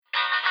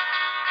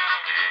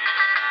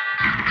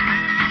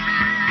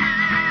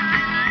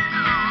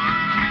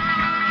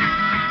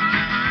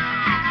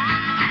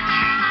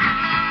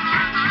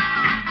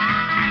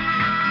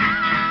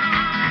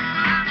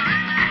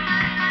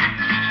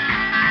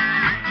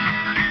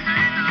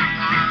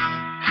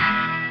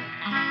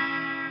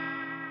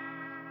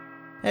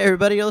Hey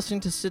everybody, you're listening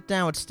to Sit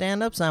Down with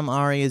Stand-Ups. I'm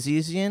Ari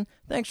Azizian.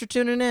 Thanks for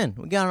tuning in.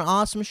 We got an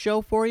awesome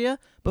show for you.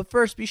 But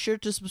first, be sure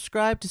to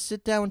subscribe to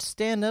Sit Down with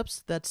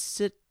Stand-Ups. That's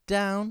Sit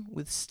Down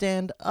with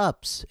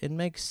Stand-Ups. It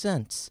makes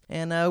sense.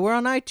 And we're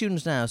on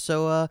iTunes now,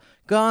 so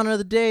gone are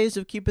the days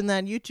of keeping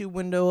that YouTube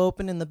window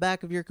open in the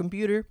back of your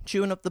computer,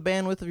 chewing up the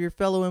bandwidth of your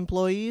fellow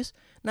employees.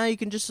 Now you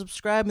can just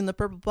subscribe in the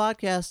Purple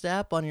Podcast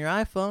app on your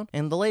iPhone,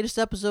 and the latest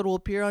episode will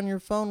appear on your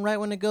phone right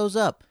when it goes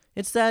up.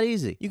 It's that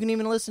easy. You can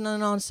even listen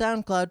on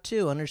SoundCloud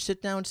too under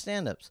Sit Down with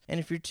Stand-Ups. And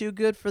if you're too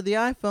good for the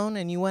iPhone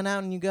and you went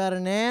out and you got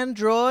an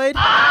Android...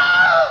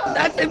 Oh,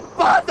 that's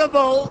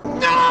impossible!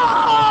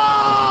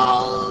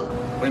 No!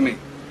 What do you mean?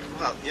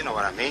 Well, you know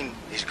what I mean.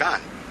 He's gone.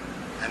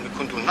 And we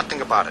couldn't do nothing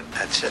about it.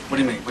 That's it. What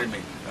do you mean? What do you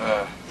mean?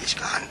 He's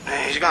gone.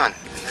 He's gone.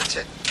 And that's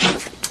it.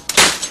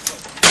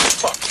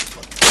 Fuck.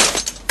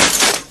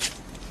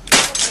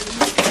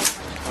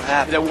 What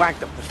happened? They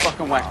whacked him. They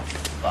fucking whacked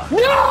him.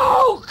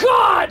 No!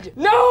 God!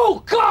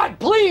 No! God,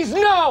 please,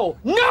 no!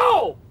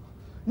 No!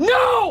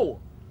 No!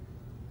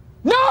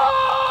 No!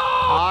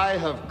 I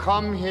have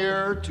come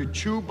here to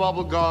chew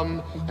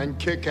bubblegum and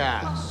kick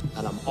ass,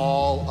 and I'm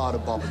all out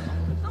of bubblegum.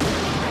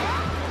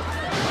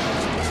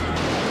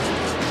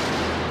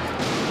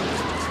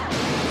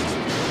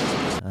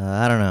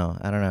 I don't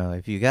know.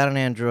 If you got an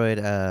Android,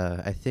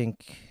 I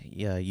think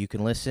you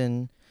can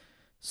listen.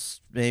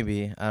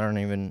 Maybe.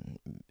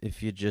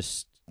 If you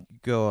just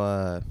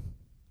go...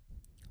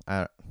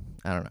 I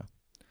don't know.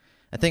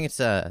 I think it's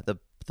the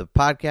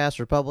Podcast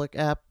Republic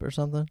app or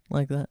something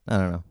like that. I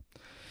don't know.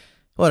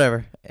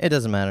 Whatever. It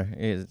doesn't matter.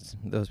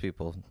 Those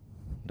people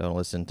don't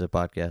listen to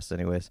podcasts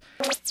anyways.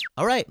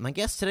 All right, my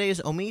guest today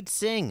is Omid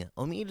Singh.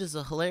 Omid is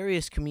a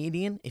hilarious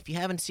comedian. If you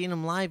haven't seen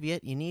him live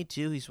yet, you need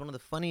to. He's one of the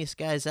funniest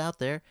guys out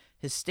there.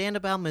 His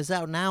stand-up album is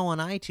out now on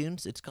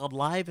iTunes. It's called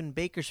Live in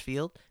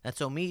Bakersfield. That's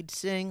Omid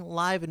Singh,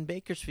 Live in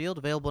Bakersfield,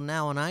 available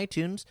now on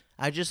iTunes.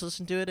 I just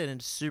listened to it, and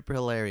it's super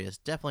hilarious.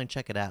 Definitely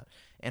check it out.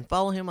 And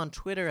follow him on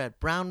Twitter at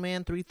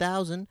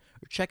BrownMan3000,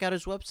 or check out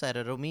his website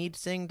at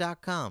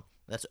OmidSingh.com.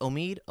 That's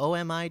Omid,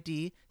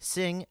 O-M-I-D,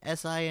 Singh,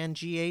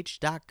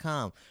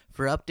 S-I-N-G-H.com,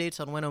 for updates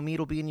on when Omid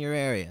will be in your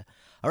area.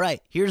 All right,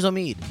 here's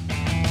Omid.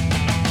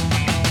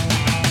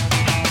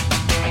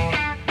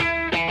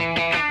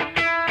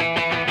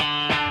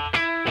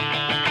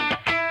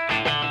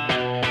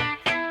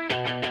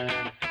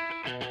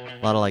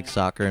 A lot of like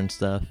soccer and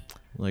stuff,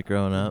 like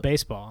growing up.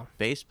 Baseball.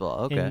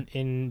 Baseball, okay.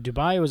 In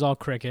Dubai, it was all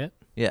cricket.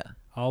 Yeah.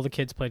 All the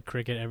kids played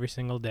cricket every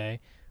single day.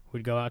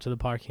 We'd go out to the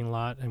parking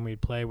lot and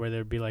we'd play where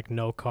there'd be like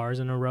no cars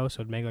in a row,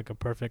 so it'd make like a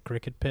perfect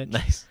cricket pitch.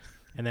 Nice.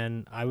 And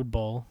then I would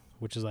bowl,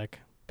 which is like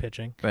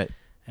pitching. Right.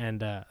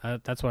 And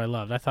that's what I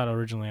loved. I thought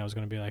originally I was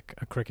going to be like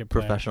a cricket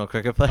player. Professional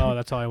cricket player? Oh,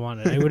 that's all I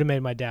wanted. It would have made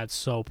my dad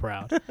so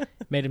proud.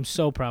 Made him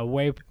so proud.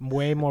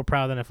 Way more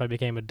proud than if I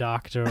became a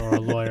doctor or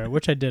a lawyer,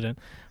 which I didn't.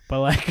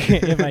 But like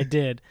if I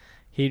did,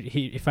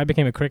 if I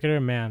became a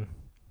cricketer, man,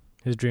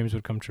 his dreams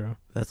would come true.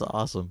 That's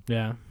awesome.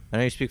 Yeah. I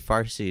know you speak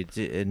Farsi.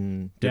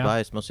 In Dubai,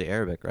 It's mostly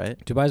Arabic, right?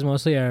 Dubai's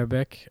mostly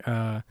Arabic.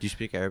 Do you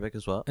speak Arabic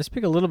as well? I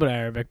speak a little bit of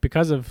Arabic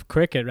because of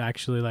cricket,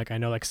 actually. Like, I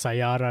know, like,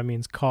 sayara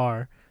means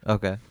car.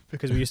 Okay.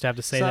 Because we used to have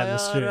to say that in the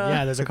street.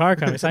 Yeah, there's a car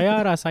coming.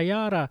 Sayara,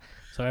 sayara.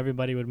 So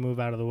everybody would move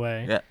out of the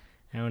way. Yeah.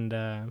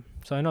 And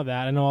so I know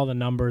that. I know all the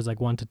numbers,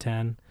 like 1 to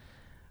 10.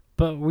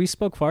 But we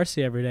spoke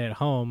Farsi every day at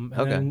home.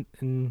 And then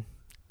in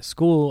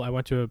school, I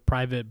went to a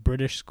private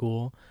British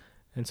school.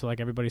 And so,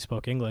 like, everybody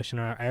spoke English. And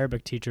our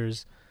Arabic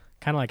teachers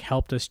kind of like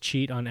helped us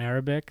cheat on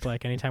Arabic.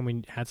 Like anytime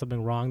we had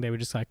something wrong, they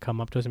would just like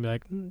come up to us and be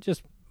like,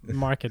 just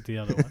mark it the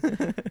other one,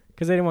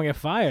 because they didn't want to get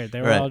fired.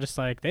 They were all just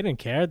like, they didn't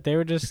care. They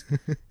were just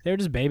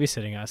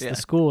babysitting us. Yeah. The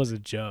school was a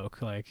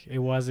joke. Like it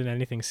wasn't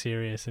anything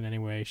serious in any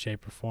way,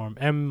 shape, or form.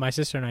 And my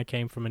sister and I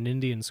came from an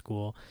Indian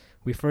school.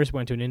 We first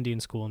went to an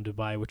Indian school in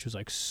Dubai, which was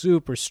like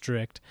super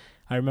strict.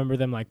 I remember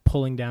them like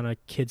pulling down a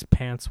kid's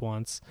pants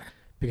once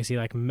because he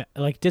like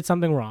did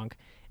something wrong.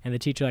 And the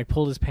teacher like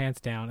pulled his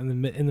pants down in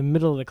the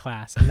middle of the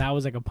class, and that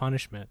was like a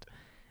punishment.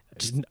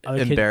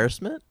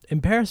 Embarrassment?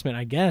 Embarrassment,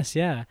 I guess.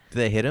 Yeah. Did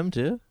they hit him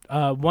too?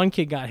 One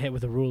kid got hit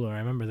with a ruler. I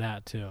remember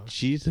that too.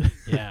 Jesus.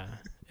 Yeah,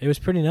 it was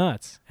pretty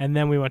nuts. And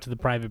then we went to the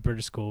private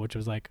British school, which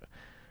was like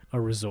a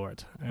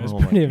resort. It was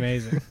pretty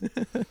amazing.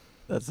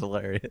 That's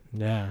hilarious.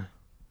 Yeah.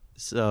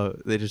 So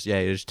you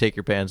just take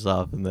your pants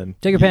off and then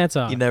take your pants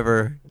off. You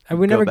never.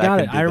 We never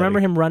got it. I remember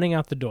him running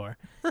out the door.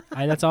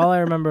 That's all I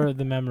remember of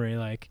the memory.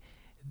 Like.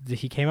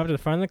 He came up to the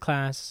front of the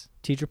class,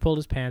 teacher pulled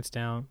his pants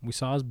down, we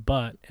saw his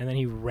butt, and then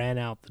he ran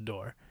out the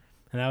door.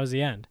 And that was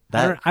the end.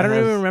 I don't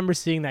even remember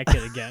seeing that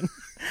kid again.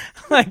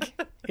 Like,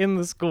 in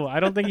the school. I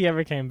don't think he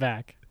ever came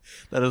back.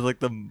 That is like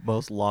the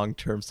most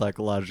long-term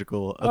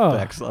psychological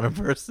effects on a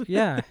person.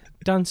 Yeah,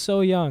 done so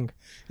young.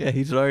 Yeah,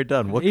 he's already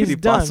done. What could he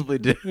possibly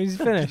do? He's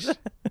finished.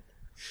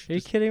 Are you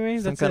kidding me?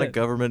 Some kind of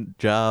government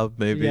job,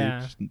 maybe.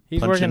 Yeah,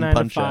 he's working 9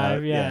 to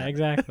 5. Yeah,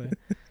 exactly.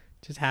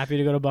 Just happy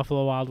to go to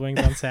Buffalo Wild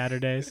Wings on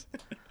Saturdays.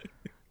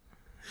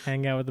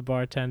 Hang out with the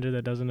bartender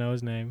that doesn't know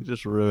his name.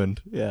 Just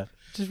ruined. Yeah.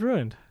 Just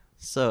ruined.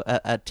 So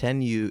at 10,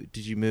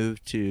 did you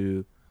move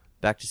to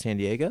Back to San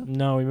Diego?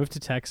 No, we moved to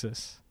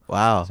Texas.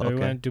 Wow. So okay. we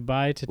went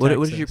Dubai to What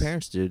Texas. did your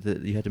parents do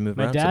that you had to move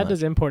My around so dad much?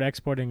 does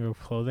import-exporting of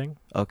clothing.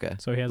 Okay.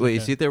 So he has Wait,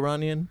 like is he the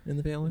Iranian in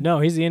the family? No,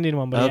 he's the Indian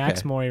one, but he Okay.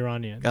 acts more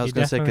Iranian. I was He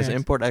going to say, definitely because acts-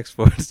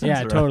 import-export sounds Yeah,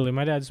 right. totally.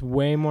 My dad's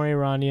way more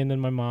Iranian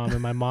than my mom,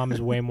 and my mom is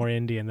way more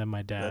Indian than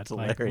my dad. That's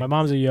Like, hilarious. my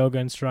mom's a yoga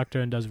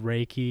instructor and does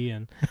Reiki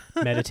and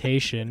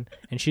meditation,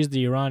 and she's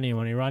the Iranian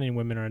one. Iranian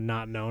women are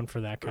not known for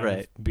that kind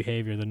Right. of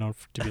behavior. They're known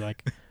to be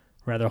like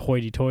rather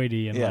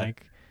hoity-toity and Yeah.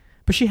 like.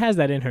 But she has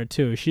that in her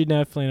too. She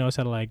definitely knows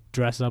how to like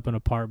dress up an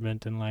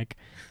apartment and like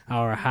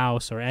our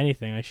house or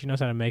anything. Like she knows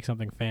how to make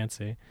something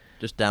fancy.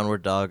 Just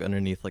downward dog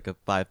underneath like a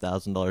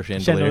 $5,000 chandelier.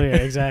 Chandelier,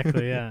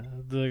 exactly. Yeah,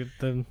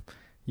 the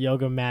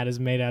yoga mat is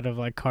made out of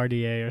like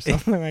Cartier or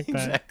something like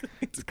that. Exactly.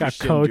 It's got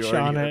Coach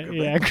on it.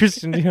 Yeah,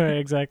 Christian Dior,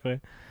 exactly.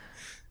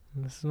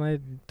 This is my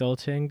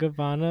Dolce &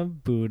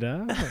 Gabbana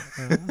Buddha.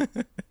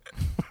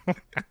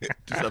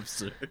 Just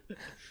absurd.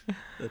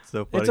 That's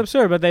so funny. It's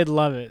absurd, but they'd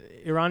love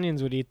it.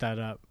 Iranians would eat that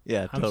up.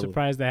 Yeah, I'm totally.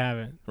 surprised they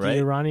haven't. Right? The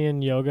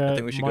Iranian yoga I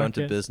think we should go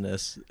into market-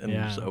 business and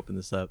Yeah. just open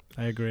this up.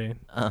 I agree.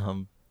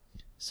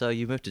 So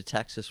you moved to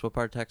Texas. What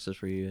part of Texas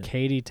were you in?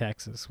 Katy,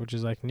 Texas, which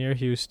is like near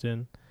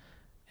Houston.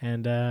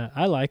 And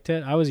I liked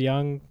it. I was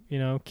young,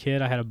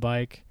 kid. I had a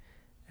bike,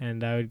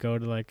 and I would go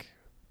to like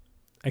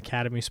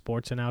Academy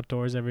Sports and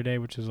Outdoors every day,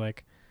 which is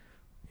like,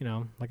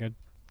 like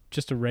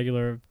just a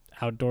regular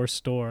outdoor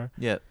store.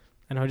 Yeah.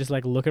 And I would just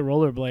like look at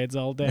rollerblades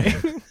all day.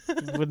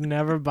 Would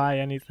never buy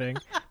anything.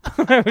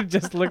 I would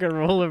just look at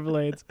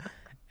rollerblades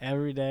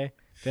every day.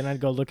 Then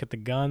I'd go look at the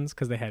guns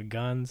because they had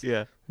guns.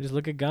 Yeah. Just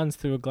look at guns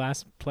through a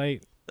glass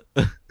plate.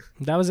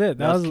 That was it.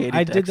 That was Katy,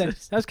 I did that.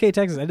 Texas. That was Katy,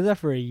 Texas. I did that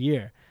for a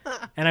year,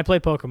 and I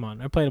played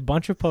Pokemon. I played a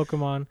bunch of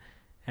Pokemon,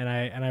 and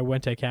I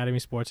went to Academy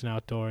Sports and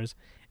Outdoors,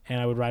 and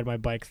I would ride my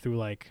bike through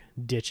like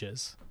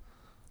ditches.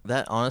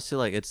 That honestly,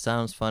 like, it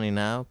sounds funny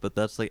now, but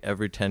that's like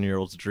every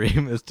 10-year-old's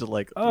dream is to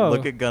like Oh.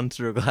 look at guns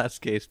through a glass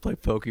case, play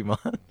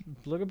Pokemon.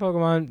 Look at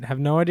Pokemon. Have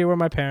no idea where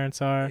my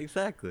parents are.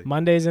 Exactly.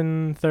 Mondays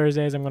and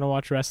Thursdays, I'm gonna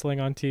watch wrestling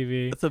on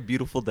TV. That's a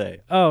beautiful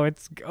day.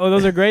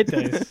 Those are great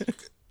days.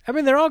 I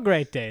mean, they're all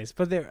great days,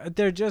 but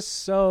they're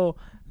just so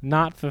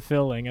not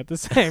fulfilling at the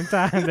same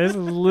time. There's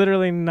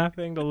literally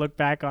nothing to look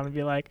back on and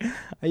be like,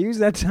 I used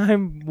that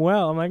time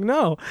well. I'm like,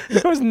 no,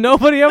 there was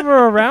nobody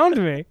ever around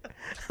me.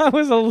 I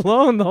was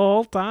alone the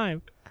whole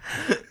time.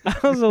 I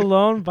was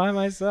alone by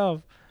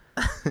myself.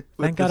 With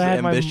Thank God this I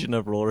had my ambition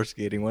of roller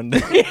skating one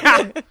day.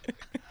 Yeah.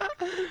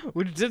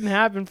 Which didn't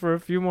happen for a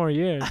few more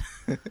years.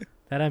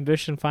 That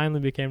ambition finally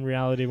became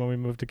reality when we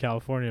moved to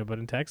California, but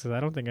in Texas, I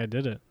don't think I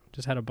did it.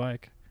 Just had a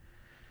bike.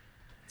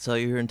 So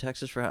you were in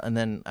Texas and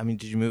then, I mean,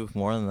 did you move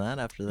more than that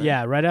after that?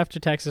 Yeah, right after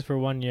Texas for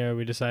 1 year,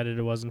 we decided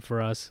it wasn't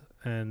for us,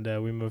 and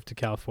we moved to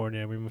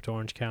California. We moved to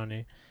Orange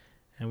County,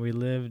 and we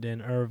lived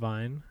in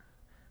Irvine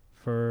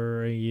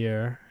for a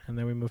year, and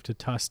then we moved to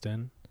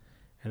Tustin,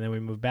 and then we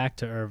moved back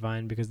to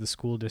Irvine because the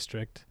school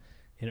district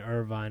in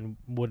Irvine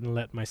wouldn't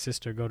let my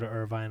sister go to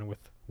Irvine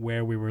with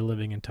where we were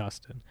living in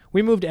Tustin.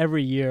 We moved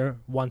every year,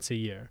 once a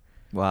year.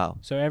 Wow.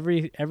 So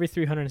every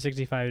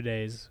 365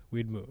 days,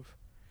 we'd move.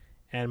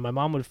 And my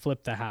mom would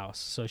flip the house.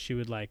 So she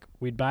would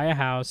we'd buy a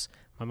house,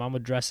 my mom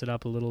would dress it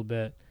up a little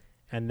bit,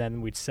 and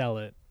then we'd sell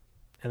it,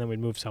 and then we'd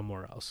move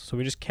somewhere else. So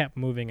we just kept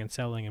moving and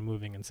selling and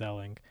moving and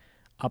selling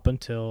up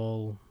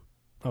until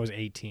I was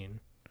 18.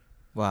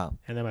 Wow.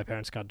 And then my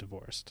parents got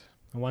divorced.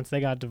 And once they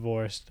got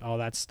divorced, all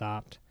that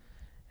stopped,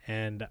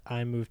 and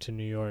I moved to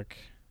New York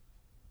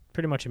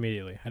pretty much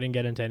immediately. I didn't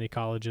get into any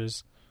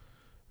colleges,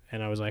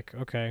 and I was like,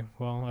 okay,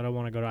 well, I don't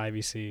want to go to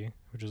IVC,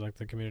 which is like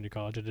the community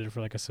college. I did it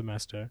for like a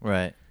semester.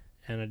 Right.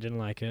 And I didn't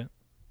like it.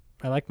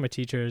 I liked my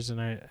teachers, and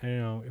I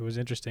it was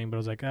interesting, but I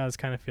was like, this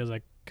kind of feels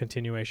like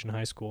continuation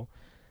high school.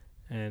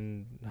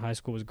 And high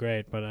school was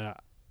great, but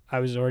I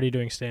was already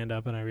doing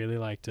stand-up, and I really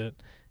liked it.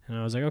 And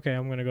I was like, okay,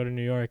 I'm going to go to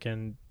New York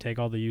and take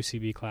all the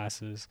UCB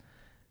classes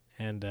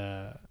and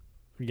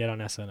get on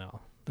SNL.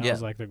 That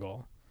was like the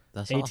goal.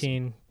 That's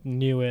 18,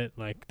 knew it,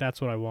 like that's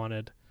what I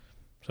wanted.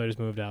 So I just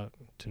moved out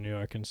to New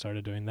York and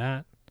started doing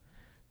that.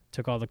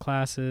 Took all the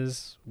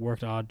classes,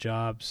 worked odd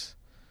jobs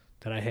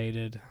that I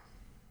hated.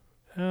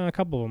 A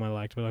couple of them I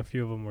liked, but a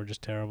few of them were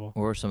just terrible.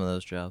 What were some of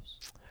those jobs?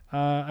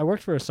 I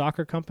worked for a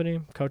soccer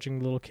company,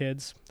 coaching little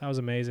kids. That was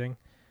amazing.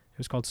 It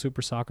was called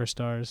Super Soccer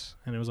Stars,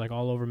 and it was like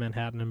all over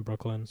Manhattan and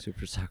Brooklyn.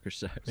 Super Soccer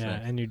Stars. Yeah,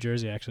 Nice. and New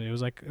Jersey, actually.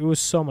 It was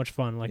so much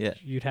fun. Like, Yeah.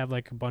 you'd have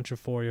like a bunch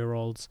of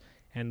 4-year-olds,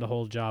 and the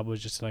whole job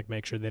was just to like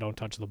make sure they don't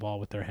touch the ball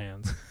with their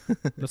hands.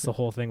 That's the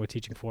whole thing with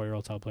teaching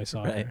 4-year-olds how to play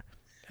soccer. Right.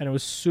 And it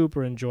was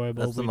super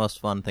enjoyable. That's the most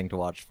fun thing to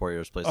watch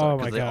 4-years play Oh soccer my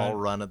because they God. all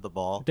run at the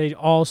ball. They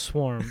all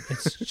swarm.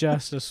 It's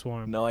just a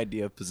swarm. No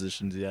idea of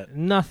positions yet.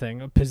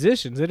 Nothing.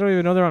 Positions. They don't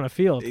even know they're on a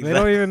field. They don't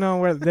Exactly. even know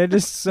where. They're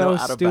just so No,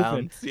 out of stupid.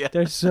 bounds. Yeah.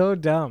 They're so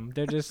dumb.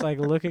 They're just like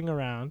looking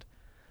around.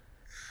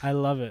 I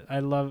love it. I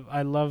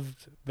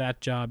loved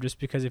that job just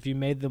because if you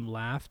made them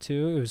laugh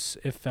too,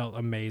 it felt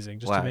amazing.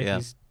 Just Wow, to make yeah.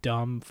 these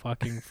dumb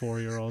fucking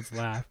 4-year-olds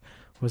laugh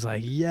was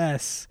like,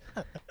 yes.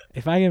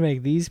 If I can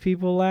make these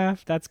people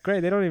laugh, that's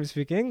great. They don't even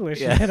speak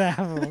English. Yeah. Yet I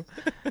have them.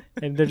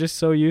 And they're just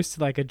so used to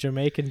like a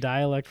Jamaican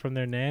dialect from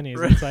their nannies.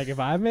 It's like, if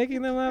I'm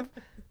making them up,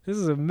 this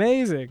is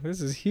amazing.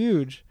 This is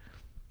huge.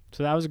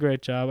 So that was a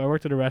great job. I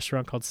worked at a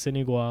restaurant called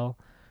Sinigual,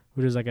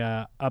 which is like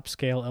a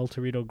upscale El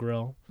Torito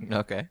grill.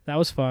 Okay. That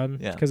was fun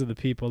Yeah. because of the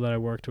people that I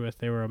worked with.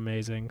 They were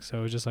amazing. So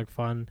it was just like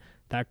fun.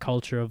 That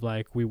culture of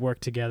like, we work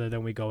together,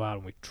 then we go out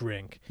and we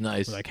drink.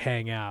 Nice. We like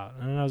hang out.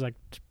 And I was like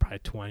probably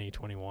 20,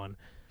 21,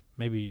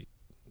 maybe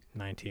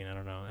 19, I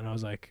don't know. And I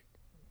was like,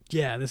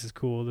 yeah, this is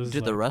cool. This is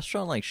Dude, the like,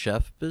 restaurant like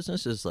chef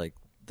business is like,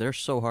 they're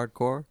so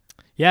hardcore.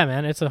 yeah,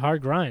 man, it's a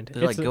hard grind.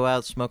 They like go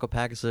out, smoke a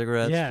pack of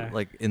cigarettes, Yeah.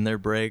 like in their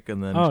break,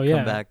 and then Oh, come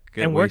yeah. back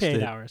get and work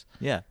wasted. 8 hours.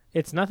 Yeah.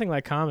 It's nothing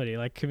like comedy.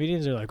 Like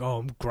comedians are like, oh,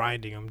 I'm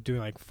grinding. I'm doing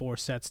like 4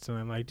 sets to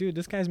them. Like, dude,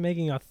 this guy's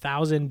making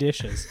 1,000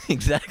 dishes.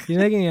 Exactly. He's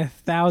making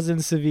 1,000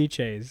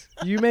 ceviches.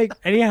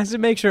 And he has to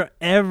make sure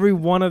every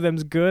one of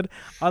them's good.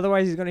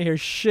 Otherwise, he's gonna hear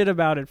shit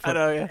about it I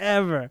know, yeah.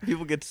 forever.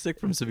 People get sick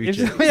from If,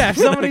 ceviche. if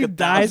somebody Like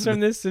dies 1,000. from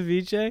this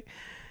ceviche,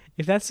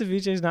 if that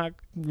ceviche is not,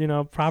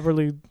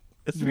 properly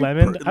It's to be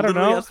lemoned, it I don't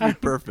literally know. has to be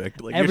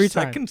perfect. Like Every your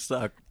time. second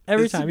suck.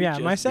 Every This time, yeah.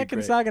 ceviche My has to be second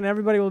great. suck, and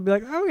everybody will be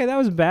like, okay, that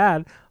was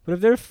bad. But if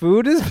their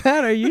food is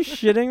bad, are you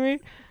shitting me?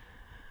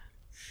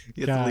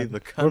 You have God. to leave the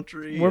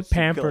country. We're you have to,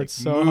 pampered like,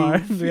 so move.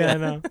 hard. Yeah, I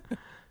know.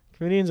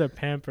 Comedians are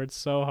pampered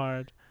so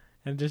hard.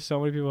 And just so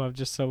many people have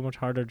just so much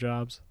harder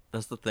jobs.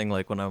 That's the thing.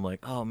 Like when I'm like,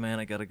 oh man,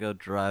 I gotta go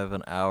drive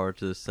an hour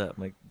to the set. I'm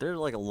like, they're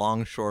like a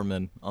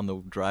longshoreman on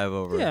the drive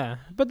over. Yeah,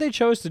 but they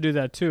chose to do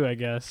that too, I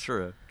guess.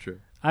 True.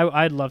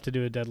 I'd love to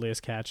do a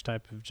Deadliest Catch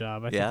type of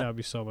job. I think Yeah? that would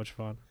be so much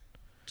fun.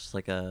 Just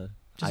like a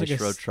Just ice like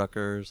a road s-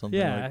 trucker or something.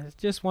 Yeah, like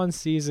just one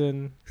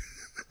season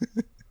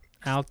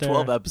out there.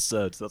 12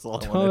 episodes. That's all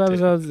I 12 want to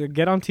do. episodes.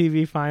 Get on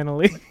TV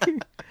finally.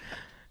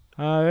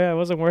 Yeah, I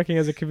wasn't working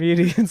as a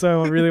comedian,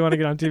 so I really want to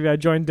get on TV. I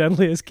joined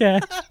Deadliest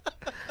Catch.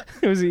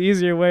 It was the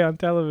easier way on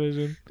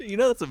television. You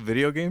know that's a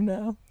video game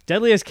now?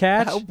 Deadliest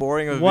Catch? How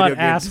boring of a What video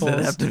game does that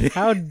assholes? have to be?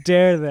 How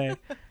dare they?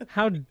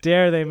 How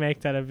dare they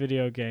make that a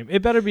video game?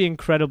 It better be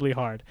incredibly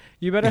hard.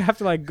 You better have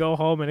to like go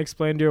home and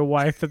explain to your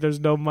wife that there's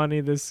no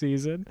money this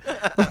season.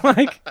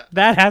 Like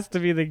that has to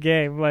be the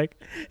game.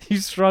 Like you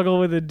struggle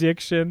with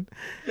addiction.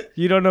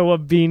 You don't know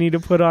what beanie to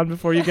put on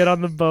before you get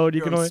on the boat. You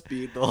You're can on only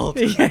speed the whole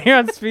time. yeah, you're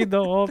on speed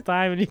the whole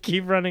time and you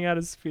keep running out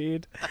of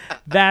speed.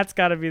 That's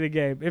got to be the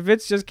game. If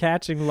it's just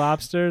catching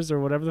lobsters or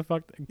whatever the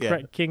fuck, Yeah.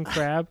 king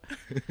crab,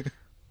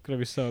 gonna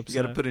be so You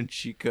upset. got to put in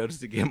cheat codes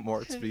to get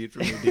more speed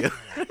from the deal.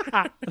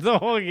 The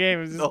whole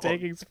game is just No.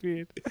 taking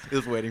speed.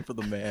 Just waiting for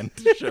the man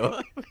to show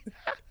up.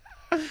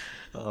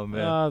 Oh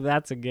man. Oh,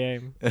 that's a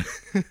game.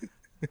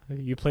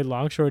 You play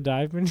Longshore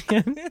Diveman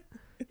again?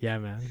 Yeah,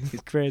 man.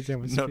 It's crazy. How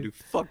much No, speed- dude,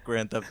 fuck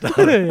Grand Theft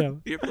Auto. Yeah.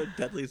 You ever played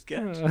Deadliest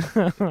Catch?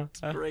 It's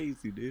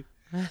crazy, dude.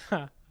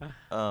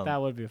 That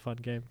would be a fun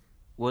game.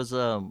 Was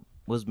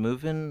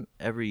moving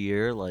every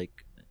year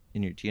like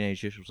in your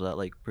teenage years, was that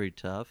like pretty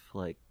tough?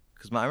 Like,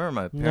 cause I remember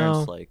my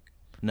parents No. like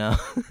no.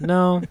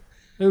 No,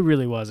 it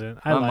really wasn't.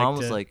 I My liked mom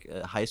was it. like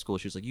at high school.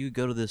 She was like, you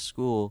go to this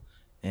school.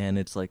 And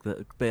it's like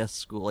the best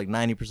school. Like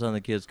 90% of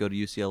the kids go to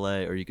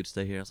UCLA, or you could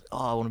stay here. I was like,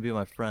 oh, I want to be with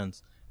my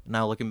friends. And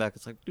now looking back,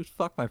 it's like, dude,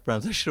 fuck my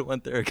friends. I should have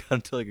went there and got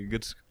into like a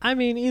good school. I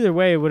mean, either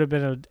way, it would have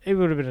been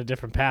a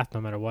different path,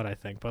 no matter what. I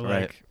think, but like,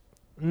 Right.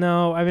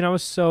 no. I mean, I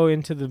was so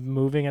into the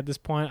moving at this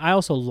point. I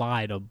also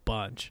lied a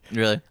bunch.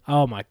 Really?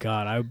 Oh my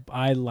god,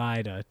 I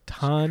lied a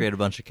ton. Create a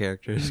bunch of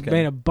characters.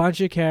 Made a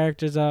bunch of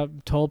characters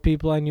up. Told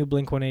people I knew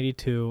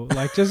Blink-182.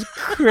 Like just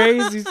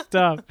crazy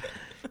stuff.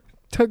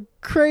 Took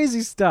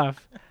crazy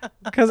stuff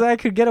because I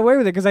could get away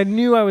with it because I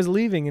knew I was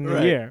leaving in the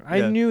Right, year. I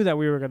yeah. knew that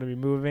we were going to be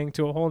moving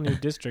to a whole new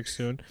district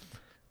soon.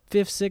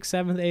 5th,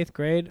 6th, 7th, 8th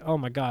grade. Oh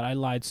my god, I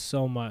lied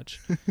so much,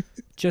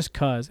 just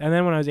cause. And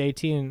then when I was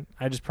 18,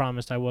 I just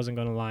promised I wasn't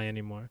going to lie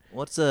anymore.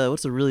 What's a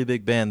really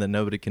big band that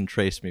nobody can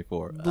trace me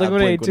for?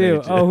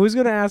 Blink-182. Oh, who's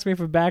going to ask me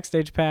for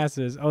backstage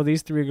passes? Oh,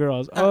 these 3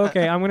 girls. Oh,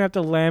 okay, I'm going to have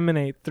to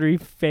laminate 3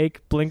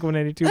 fake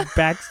Blink-182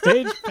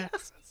 backstage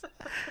passes.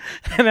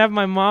 And have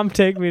my mom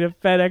take me to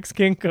FedEx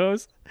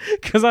Kinko's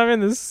because I'm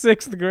in the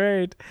 6th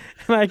grade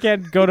and I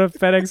can't go to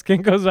FedEx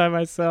Kinko's by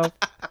myself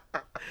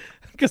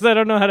because I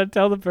don't know how to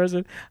tell the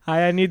person,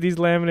 hi, I need these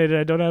laminated.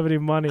 I don't have any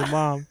money.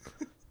 Mom,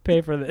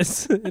 pay for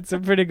this. It's a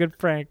pretty good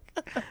prank.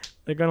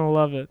 They're going to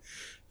love it.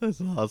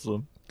 That's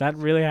awesome. That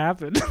really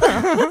happened.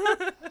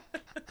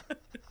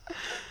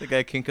 The guy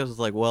at Kinko's was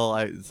like, well,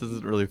 this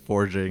isn't really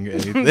forging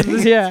anything.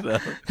 Yeah.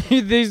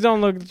 So These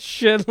don't look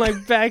shit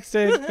like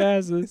backstage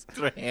passes.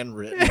 they're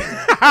handwritten.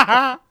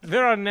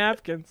 They're on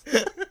napkins.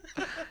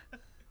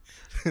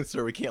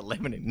 Sir, we can't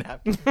laminate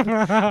napkins.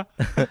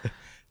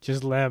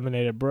 Just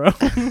laminate it, bro.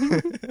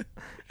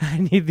 I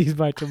need these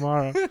by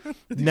tomorrow.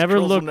 Never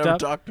Girls will looked never up.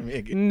 talk to me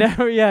again.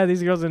 Never. Yeah,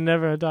 these girls will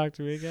never talk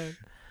to me again.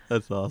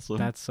 That's awesome.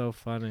 That's so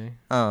funny.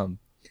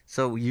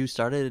 So you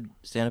started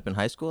stand up in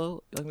high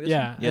school? I'm guessing?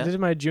 Yeah, I did it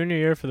my junior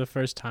year for the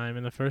first time,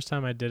 and the first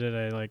time I did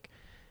it,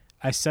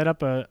 I set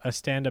up a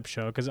stand up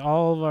show because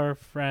all of our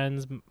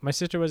friends. My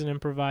sister was an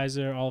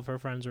improviser. All of her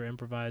friends were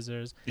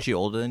improvisers. Is she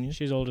older than you?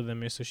 She's older than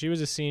me, so she was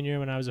a senior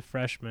when I was a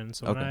freshman.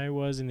 So when Okay. I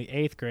was in the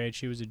 8th grade,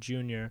 she was a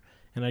junior,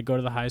 and I'd go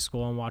to the high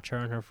school and watch her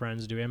and her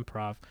friends do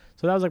improv.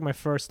 So that was like my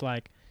first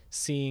like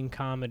seeing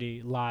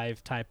comedy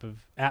live type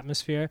of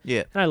atmosphere.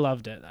 Yeah. And I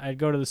loved it. I'd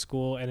go to the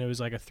school and it was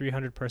like a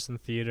 300-person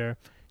theater.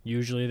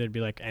 Usually there'd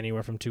be like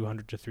anywhere from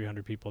 200 to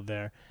 300 people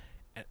there.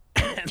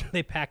 And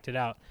they packed it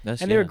out. And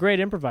they were great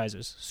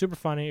improvisers. Super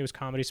funny. It was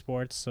comedy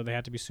sports, so they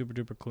had to be super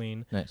duper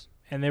clean. Nice.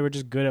 And they were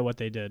just good at what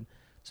they did.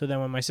 So then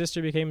when my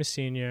sister became a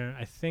senior,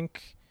 I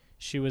think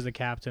she was the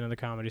captain of the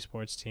comedy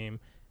sports team,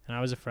 and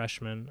I was a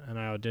freshman, and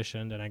I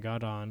auditioned, and I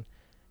got on.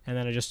 And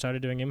then I just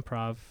started doing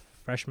improv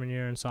freshman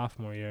year and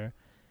sophomore year.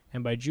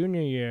 And by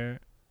junior year,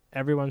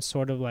 everyone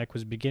sort of like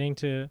was beginning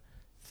to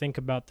think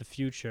about the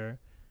future.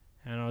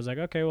 And I was like,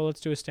 okay, well,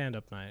 let's do a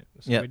stand-up night.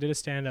 So we did a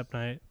stand-up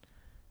night,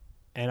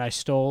 and I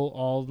stole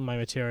all my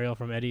material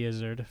from Eddie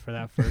Izzard for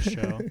that first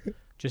show.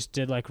 Just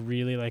did like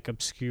really like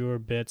obscure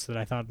bits that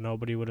I thought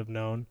nobody would have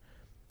known.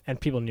 And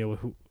people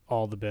knew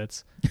all the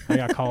bits. I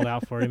got called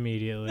out for it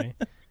immediately.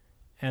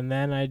 And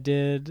then I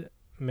did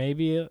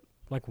maybe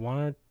like 1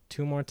 or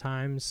 2 more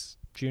times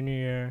junior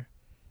year,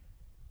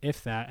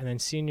 if that. And then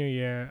senior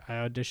year, I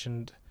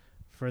auditioned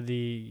for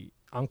the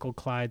Uncle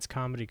Clyde's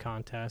comedy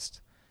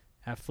contest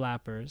at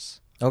Flappers.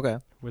 Okay.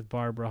 With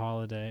Barbara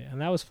Holiday. And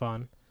that was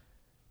fun.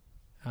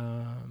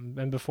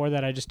 And before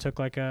that, I just took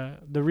like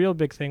the real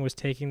big thing was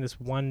taking this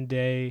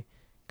 1-day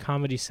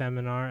comedy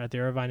seminar at the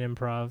Irvine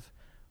Improv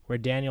where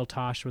Daniel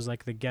Tosh was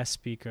like the guest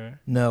speaker.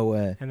 No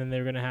way. And then they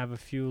were going to have a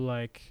few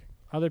like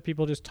other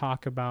people just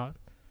talk about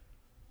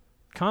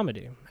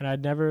comedy.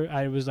 And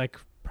I was like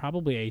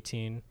probably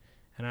 18,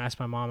 and I asked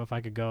my mom if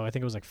I could go. I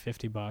think it was like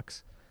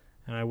 $50.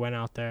 And I went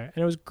out there, and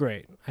it was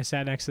great. I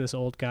sat next to this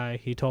old guy.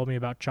 He told me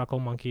about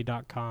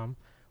chucklemonkey.com,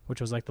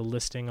 which was like the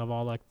listing of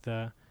all like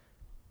the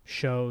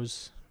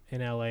shows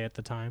in LA at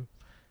the time.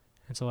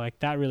 And so like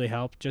that really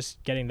helped.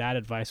 Just getting that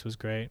advice was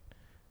great.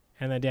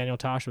 And then Daniel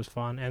Tosh was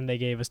fun, and they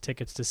gave us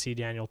tickets to see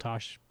Daniel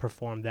Tosh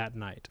perform that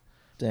night.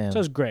 Damn. So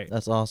it was great.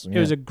 That's awesome. It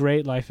was a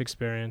great life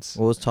experience.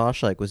 What was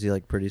Tosh like? Was he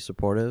like pretty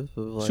supportive?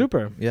 Of, like,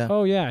 Super. Yeah.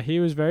 Oh yeah, he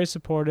was very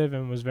supportive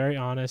and was very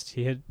honest.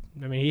 He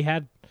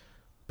had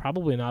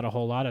probably not a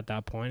whole lot at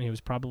that point. He was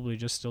probably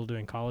just still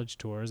doing college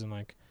tours and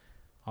like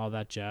all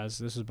that jazz.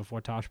 This was before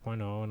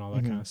Tosh.0 and all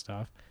that kind of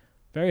stuff.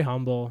 Very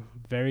humble,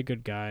 very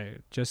good guy.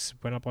 Just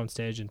went up on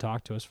stage and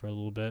talked to us for a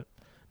little bit.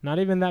 Not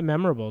even that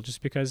memorable,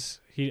 just because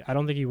I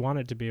don't think he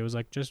wanted to be. It was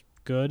like just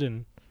good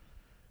and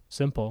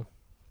simple.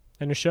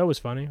 And the show was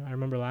funny. I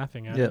remember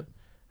laughing at it.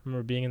 I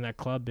remember being in that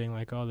club being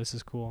like, oh, this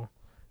is cool.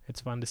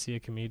 It's fun to see a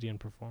comedian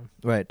perform.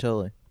 Right,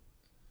 totally.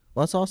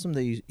 Well, that's awesome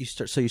that you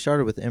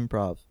started with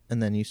improv,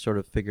 and then you sort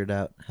of figured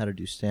out how to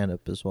do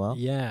stand-up as well.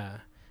 Yeah.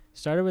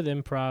 Started with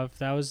improv.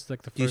 That was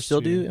like the first. Do you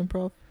still do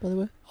improv, by the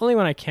way? Only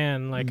when I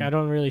can. Like, I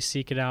don't really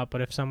seek it out,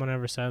 but if someone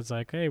ever says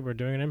like, hey, we're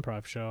doing an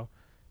improv show,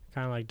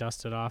 kind of like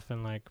dust it off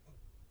and like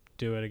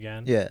do it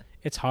again. Yeah.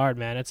 It's hard,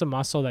 man. It's a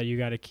muscle that you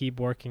got to keep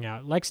working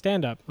out. Like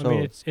stand-up. Totally. I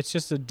mean, it's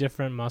just a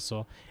different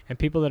muscle. And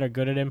people that are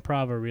good at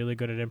improv are really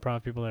good at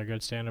improv. People that are good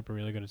at stand-up are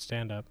really good at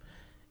stand-up.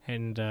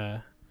 And,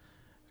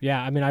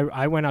 yeah, I mean,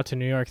 I went out to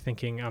New York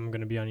thinking I'm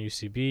going to be on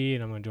UCB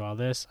and I'm going to do all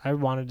this. I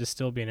wanted to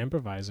still be an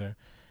improviser.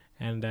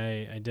 And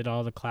I did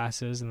all the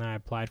classes, and then I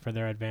applied for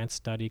their advanced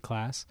study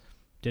class.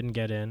 Didn't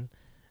get in.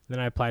 Then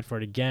I applied for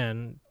it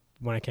again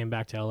when I came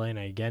back to LA, and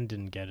I again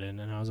didn't get in.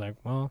 And I was like,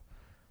 well,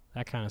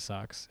 that kind of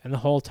sucks. And the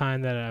whole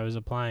time that I was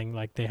applying,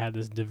 like, they had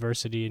this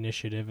diversity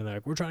initiative, and they're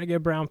like, we're trying to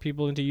get brown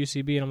people into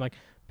UCB. And I'm like,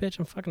 bitch,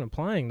 I'm fucking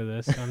applying to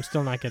this. I'm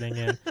still not getting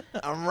in.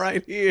 I'm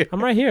right here.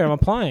 I'm right here. I'm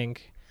applying.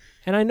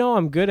 And I know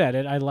I'm good at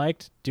it. I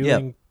liked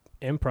doing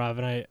improv,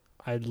 and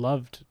I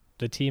loved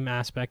the team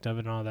aspect of it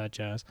and all that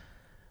jazz.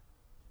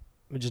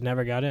 I just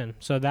never got in.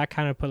 So that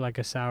kind of put like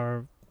a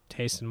sour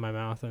taste in my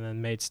mouth, and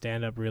then made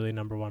stand-up really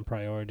number one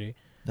priority.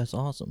 That's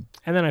awesome.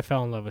 And then I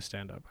fell in love with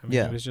stand-up. I mean,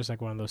 Yeah. It was just like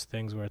one of those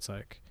things where it's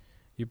like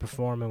you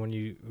perform, and when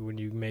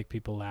you make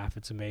people laugh,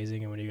 it's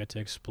amazing. And when you get to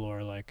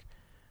explore like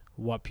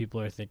what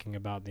people are thinking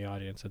about in the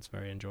audience, it's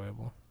very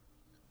enjoyable.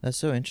 That's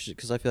so interesting,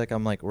 because I feel like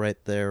I'm like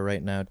right there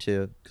right now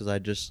too, because I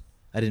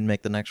didn't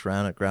make the next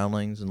round at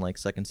Groundlings, and like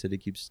Second City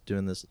keeps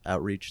doing this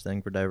outreach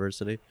thing for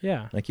diversity.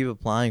 Yeah. And I keep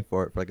applying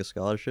for it for like a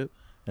scholarship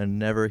and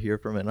never hear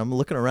from it. And I'm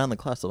looking around the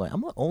class, I'm like,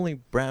 I'm the only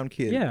brown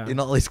kid in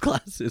all these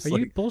classes. Are like,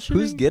 you bullshitting?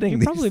 Who's getting You're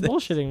these probably things?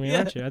 bullshitting me,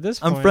 aren't you? At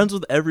this I'm point, friends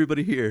with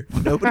everybody here.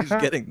 Nobody's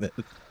getting this.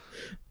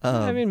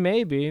 I mean,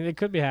 maybe it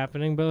could be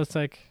happening, but it's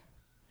like,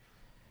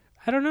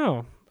 I don't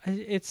know.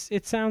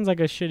 It sounds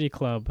like a shitty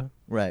club.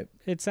 Right.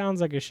 It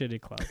sounds like a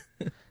shitty club.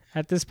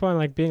 At this point,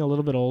 like being a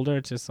little bit older,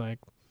 it's just like,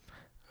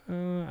 I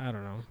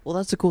don't know. Well,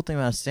 that's the cool thing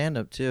about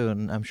stand-up too,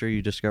 and I'm sure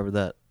you discovered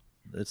that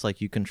it's like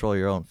you control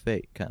your own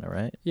fate, kind of,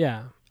 right?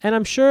 Yeah, and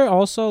I'm sure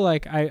also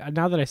like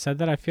now that I said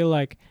that, I feel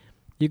like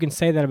you can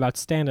say that about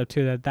stand-up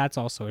too. That's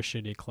also a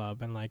shitty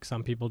club, and like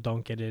some people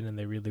don't get in, and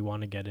they really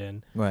want to get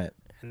in, Right?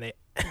 And they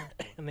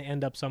and they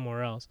end up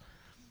somewhere else.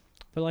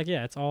 But like,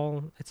 yeah, it's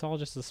all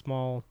just a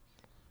small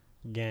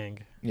gang.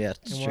 Yeah,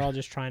 and we're all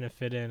just trying to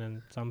fit in,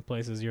 and some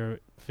places you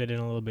fit in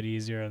a little bit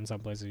easier, and some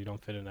places you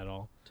don't fit in at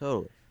all.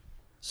 Totally.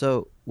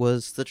 So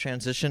was the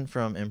transition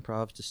from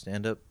improv to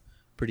stand-up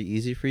pretty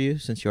easy for you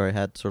since you already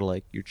had sort of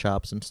like your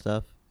chops and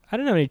stuff? I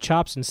didn't have any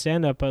chops in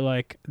stand-up, but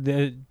like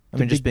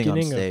Just being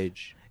on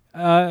stage.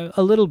 A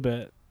little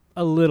bit.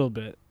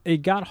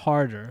 It got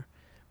harder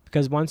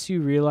because once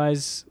you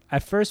realize,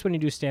 at first when you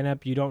do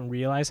stand-up, you don't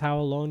realize how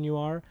alone you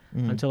are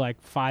until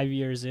like 5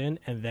 years in,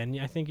 and then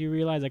I think you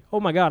realize like, oh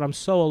my God, I'm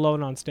so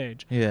alone on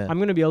stage. Yeah. I'm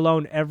going to be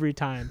alone every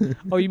time.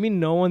 Oh, you mean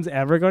no one's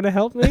ever going to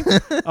help me?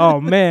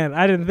 Oh man,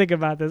 I didn't think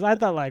about this. I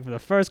thought like for the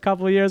first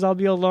couple of years I'll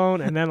be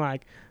alone, and then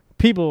like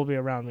people will be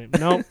around me.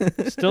 Nope,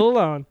 still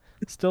alone.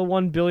 Still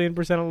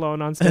 1,000,000,000%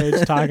 alone on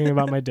stage talking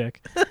about my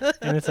dick.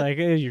 And it's like,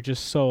 you're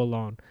just so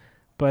alone.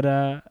 But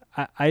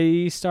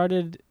I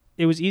started,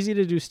 it was easy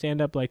to do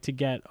stand-up, like to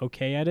get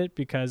okay at it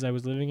because I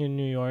was living in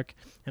New York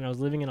and I was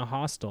living in a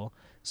hostel.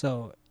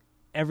 So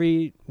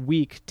every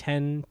week,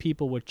 10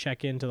 people would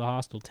check into the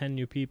hostel, 10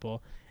 new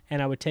people,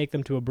 and I would take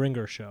them to a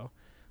bringer show.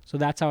 So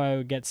that's how I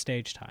would get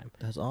stage time.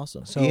 That's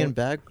awesome. So, Ian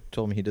Bagg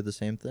told me he did the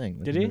same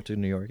thing. Did he? Moved to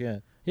New York, yeah.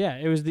 Yeah,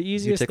 it was the You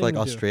easiest take thing like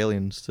to do.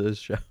 Australians to his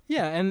show.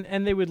 Yeah,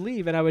 and they would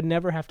leave, and I would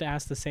never have to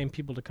ask the same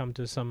people to come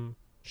to some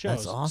shows.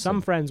 That's awesome.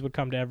 Some friends would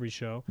come to every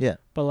show. Yeah.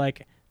 But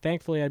like,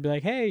 thankfully, I'd be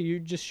like, hey, you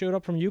just showed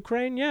up from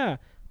Ukraine? Yeah.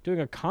 Doing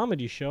a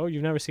comedy show.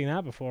 You've never seen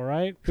that before,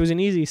 right? It was an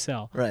easy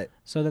sell. Right.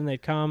 So then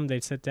they'd come,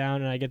 they'd sit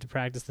down, and I get to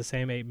practice the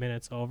same 8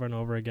 minutes over and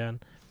over again.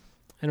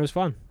 And it was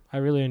fun. I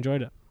really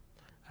enjoyed it.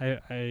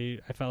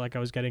 I felt like I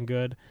was getting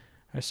good.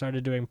 I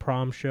started doing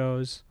prom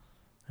shows,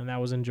 and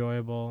that was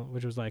enjoyable,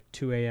 which was like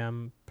 2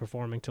 a.m.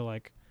 performing to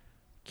like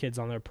kids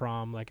on their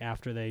prom. Like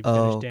after they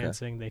finish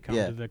dancing, they come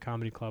to the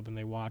comedy club and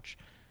they watch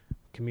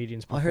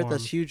comedians perform. I heard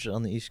that's huge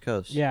on the East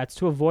Coast. Yeah, it's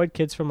to avoid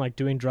kids from like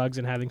doing drugs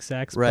and having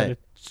sex, right. but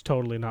it's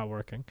totally not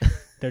working.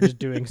 They're just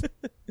doing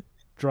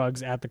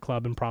drugs at the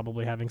club and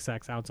probably having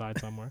sex outside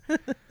somewhere.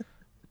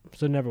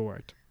 So it never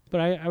worked.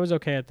 But I was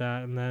okay at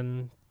that, and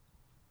then,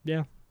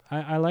 yeah,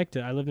 I liked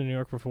it. I lived in New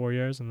York for 4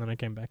 years, and then I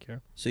came back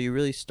here. So you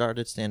really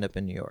started stand-up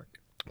in New York?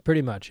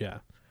 Pretty much, yeah.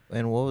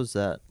 And what was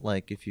that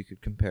like if you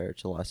could compare it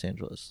to Los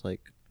Angeles?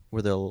 Like,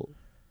 do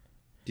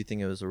you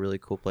think it was a really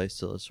cool place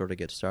to sort of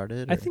get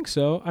started? Or? I think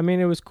so. I mean,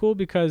 it was cool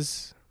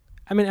because,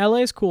 LA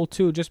is cool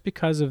too, just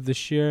because of the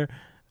sheer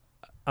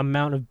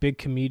amount of big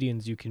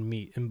comedians you can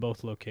meet in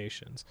both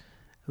locations.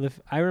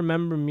 I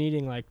remember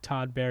meeting like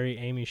Todd Berry,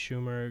 Amy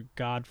Schumer,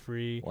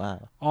 Godfrey,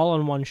 wow, all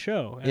on one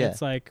show. And yeah.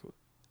 It's like,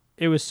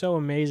 it was so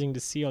amazing to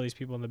see all these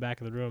people in the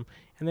back of the room.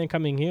 And then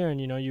coming here and,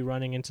 you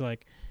running into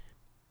like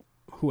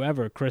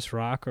whoever, Chris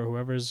Rock or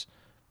whoever's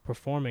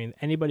performing,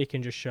 anybody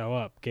can just show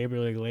up.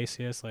 Gabriel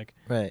Iglesias, like,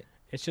 right.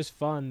 It's just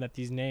fun that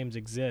these names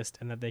exist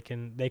and that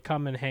they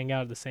come and hang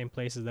out at the same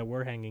places that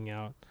we're hanging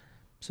out.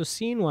 So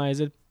scene-wise,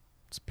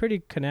 it's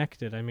pretty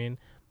connected. I mean,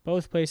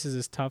 both places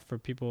is tough for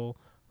people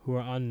who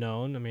are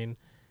unknown. I mean,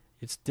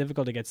 it's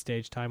difficult to get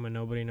stage time when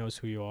nobody knows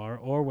who you are,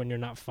 or when you're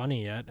not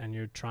funny yet and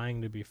you're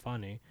trying to be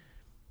funny,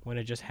 when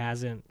it just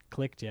hasn't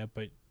clicked yet,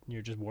 but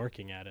you're just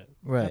working at it.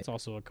 Right. That's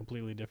also a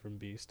completely different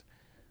beast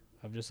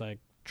of just like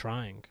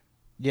trying.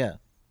 Yeah.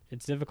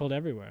 It's difficult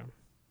everywhere.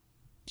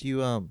 Do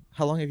you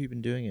how long have you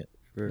been doing it?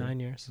 For 9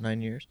 years.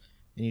 9 years.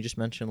 And you just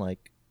mentioned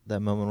like that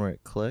moment where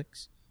it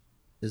clicks.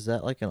 Is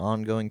that like an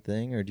ongoing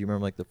thing, or do you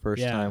remember like the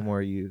first time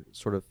where you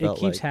sort of felt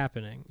it keeps like,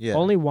 happening? Yeah.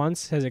 Only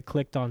once has it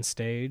clicked on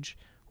stage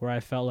where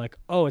I felt like,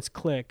 oh, it's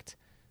clicked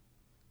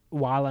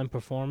while I'm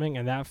performing,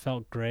 and that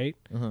felt great.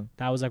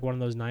 That was like one of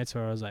those nights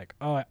where I was like,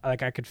 oh,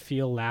 I could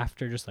feel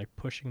laughter just like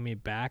pushing me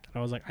back, and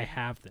I was like, I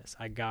have this,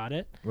 I got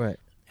it. Right.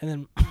 And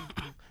then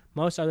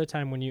most other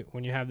time when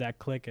you have that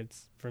click,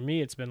 it's, for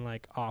me, it's been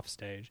like off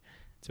stage.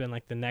 It's been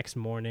like the next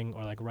morning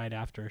or like right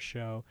after a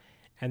show,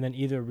 and then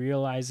either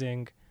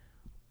realizing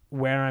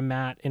where I'm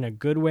at in a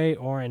good way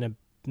or in a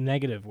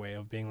negative way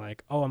of being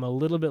like, oh, I'm a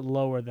little bit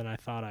lower than I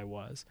thought I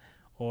was,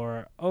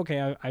 or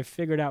okay, I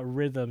figured out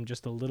rhythm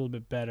just a little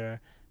bit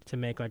better to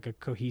make like a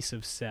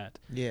cohesive set.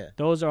 Yeah.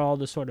 Those are all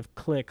the sort of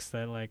clicks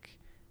that like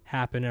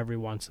happen every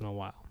once in a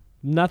while.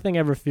 Nothing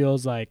ever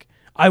feels like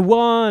I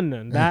won,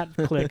 and that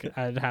click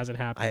it hasn't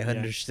happened I yet.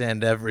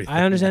 understand everything.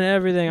 I understand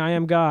everything. I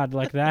am God.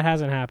 Like, that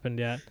hasn't happened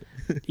yet.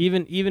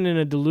 Even in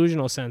a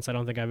delusional sense, I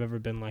don't think I've ever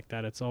been like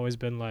that. It's always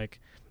been like,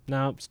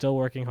 no, still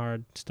working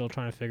hard, still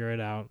trying to figure it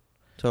out.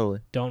 Totally.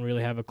 Don't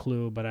really have a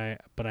clue, but I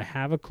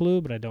have a clue,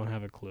 but I don't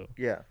have a clue.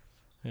 Yeah.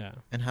 Yeah.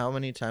 And how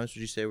many times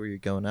would you say were you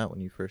going out when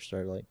you first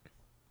started? Like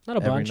not a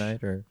every bunch.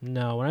 night, or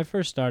no? When I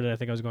first started, I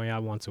think I was going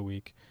out once a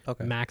week,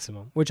 okay,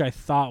 maximum, which I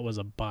thought was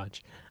a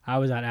bunch. I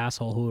was that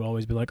asshole who would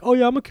always be like, "Oh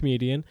yeah, I'm a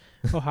comedian."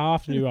 Oh, how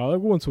often do you go out? Like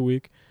once a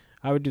week.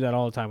 I would do that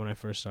all the time when I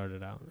first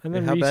started out. And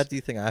then how bad do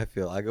you think I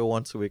feel? I go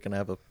once a week and I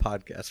have a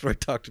podcast where I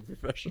talk to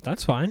professionals.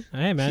 That's fine.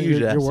 Hey man, Huge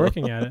you're asshole.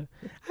 working at it.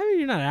 I mean,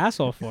 you're not an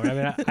asshole for it. I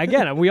mean, I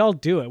get it. We all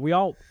do it. We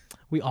all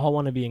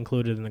want to be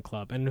included in the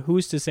club. And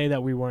who's to say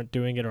that we weren't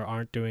doing it or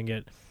aren't doing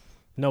it?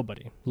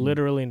 Nobody.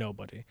 Literally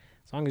nobody.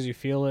 As long as you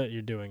feel it,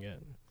 you're doing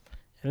it.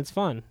 And it's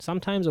fun.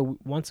 Sometimes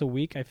once a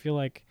week, I feel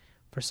like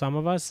for some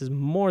of us is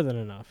more than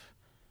enough.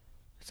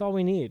 It's all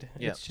we need.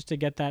 Yep. It's just to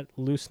get that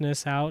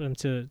looseness out and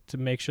to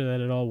make sure that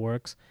it all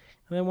works.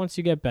 And then once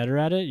you get better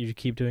at it, you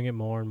keep doing it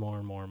more and more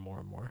and more and more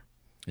and more.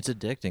 It's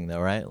addicting though,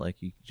 right? Like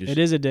you just it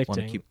is addicting.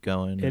 want to keep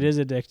going. It is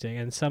addicting,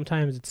 and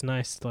sometimes it's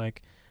nice,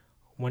 like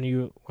when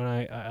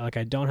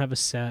I don't have a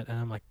set, and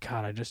I'm like,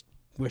 God, I just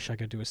wish I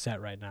could do a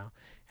set right now.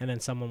 And then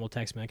someone will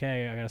text me like,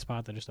 Hey, I got a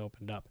spot that just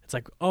opened up. It's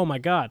like, oh my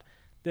God,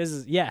 this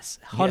is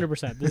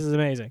 100%. This is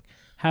amazing.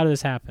 How did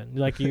this happen?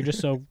 Like you're just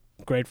so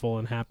grateful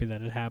and happy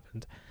that it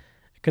happened,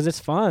 because it's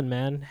fun,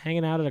 man.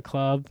 Hanging out at a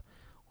club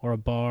or a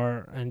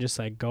bar and just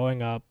like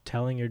going up,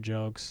 telling your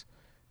jokes.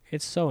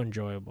 It's so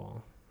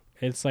enjoyable.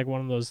 It's like one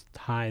of those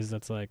highs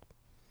that's like,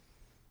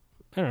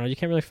 I don't know, you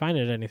can't really find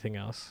it at anything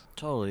else.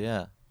 Totally,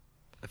 yeah.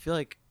 I feel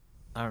like,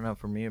 I don't know,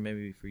 for me or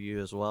maybe for you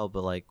as well,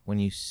 but like when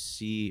you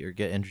see or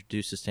get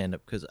introduced to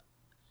stand-up, because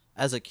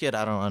as a kid,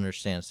 I don't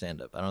understand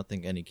stand-up. I don't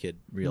think any kid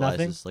realizes.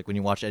 Nothing? Like when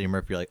you watch Eddie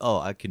Murphy, you're like,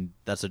 oh,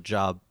 that's a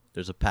job.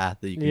 There's a path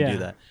that you can do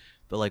that.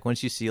 But like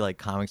once you see like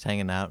comics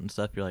hanging out and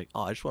stuff, you're like,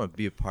 oh, I just want to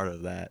be a part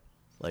of that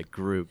like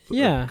group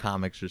of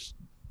comics just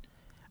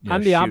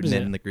I'm the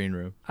opposite. it in the green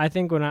room. I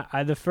think when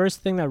I the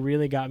first thing that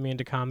really got me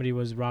into comedy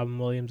was Robin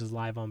Williams'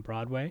 Live on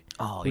Broadway,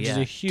 which is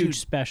a huge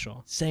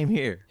special. Same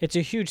here. It's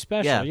a huge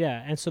special,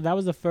 yeah. And so that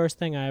was the first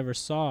thing I ever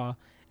saw,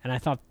 and I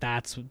thought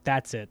that's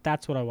it.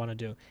 That's what I want to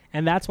do.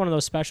 And that's one of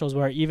those specials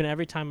where even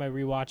every time I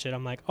rewatch it,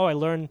 I'm like, oh,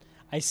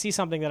 I see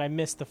something that I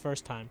missed the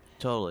first time.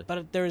 Totally.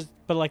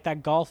 But like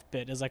that golf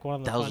bit is like one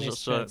of the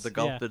funniest bits. The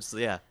golf bits,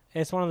 yeah.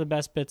 It's one of the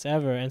best bits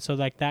ever, and so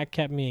like that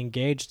kept me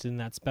engaged in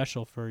that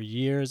special for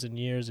years and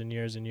years and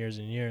years and years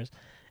and years.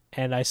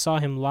 And I saw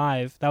him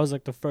live. That was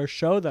like the first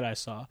show that I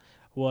saw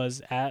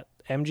was at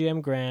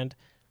MGM Grand,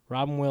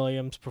 Robin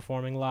Williams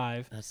performing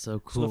live. That's so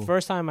cool. So the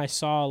first time I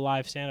saw a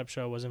live stand-up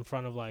show was in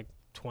front of like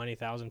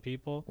 20,000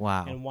 people.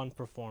 Wow. And one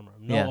performer,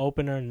 no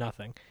opener,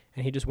 nothing.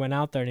 And he just went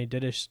out there and he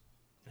did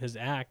his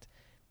act.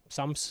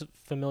 Some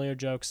familiar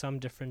jokes, some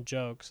different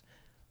jokes,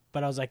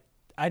 but I was like,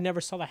 I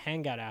never saw the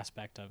hangout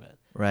aspect of it.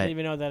 Right. I didn't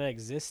even know that it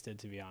existed,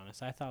 to be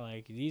honest. I thought,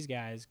 like, these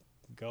guys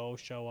go,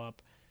 show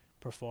up,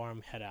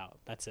 perform, head out.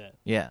 That's it.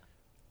 Yeah.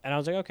 And I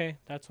was like, okay,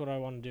 that's what I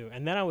want to do.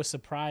 And then I was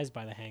surprised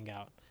by the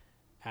hangout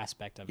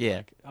aspect of it. Yeah.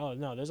 Like, oh,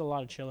 no, there's a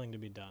lot of chilling to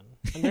be done.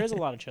 And there is a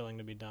lot of chilling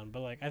to be done.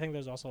 But, like, I think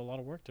there's also a lot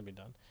of work to be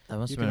done. That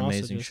must have been an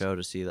amazing show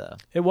to see, though.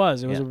 It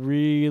was. It was a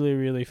really,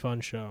 really fun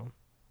show.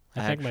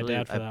 I thank my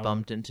dad for that. I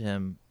bumped into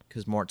him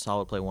because Mort Saul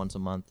would play once a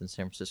month in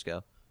San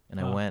Francisco. And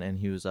I went, and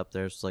he was up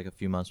there just like a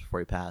few months before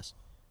he passed.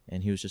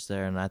 And he was just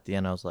there. And at the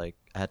end, I was like,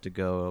 I had to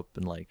go up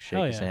and like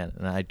shake his hand.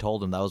 And I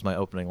told him that was my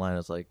opening line. I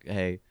was like,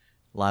 hey,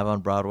 Live on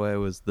Broadway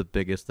was the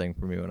biggest thing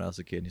for me when I was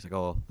a kid. And he's like,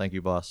 oh, thank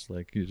you, boss.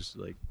 Like, you're just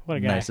like, what a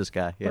guy. Nicest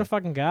guy. Yeah. What a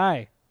fucking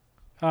guy.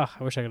 Oh,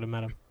 I wish I could have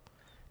met him.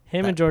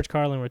 Him and George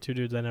Carlin were two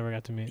dudes I never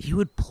got to meet. He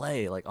would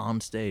play like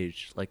on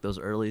stage, like those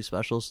early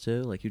specials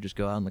too. Like he'd just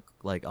go out in the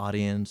like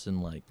audience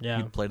and like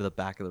he'd play to the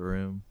back of the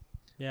room.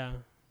 Yeah.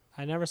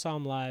 I never saw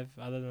him live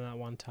other than that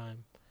one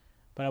time.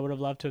 But I would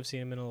have loved to have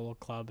seen him in a little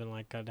club and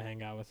like got to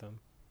hang out with him.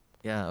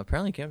 Yeah,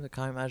 apparently he came to the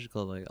Comedy Magic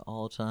Club like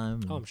all the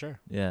time. Oh, I'm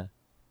sure. Yeah.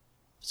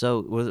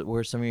 So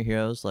were some of your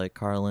heroes like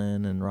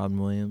Carlin and Robin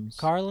Williams?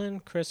 Carlin,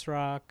 Chris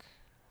Rock,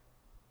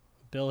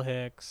 Bill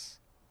Hicks,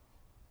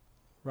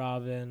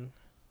 Robin.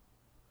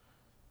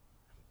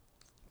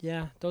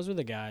 Yeah, those were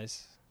the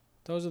guys.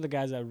 Those are the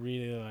guys that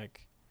really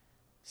like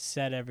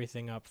set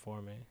everything up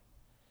for me.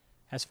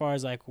 As far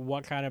as like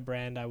what kind of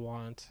brand I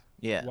want,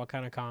 what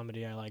kind of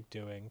comedy I like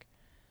doing.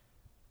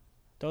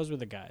 Those were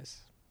the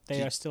guys.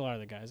 They still are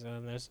the guys, and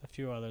then there's a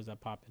few others that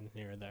pop in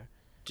here or there.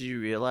 Do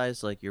you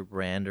realize like your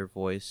brand or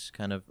voice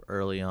kind of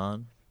early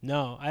on?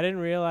 No, I didn't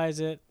realize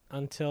it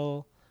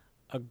until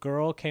a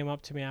girl came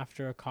up to me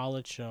after a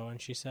college show,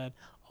 and she said,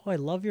 "Oh, I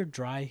love your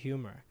dry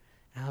humor."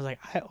 And I was like,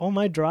 "Oh,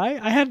 my dry?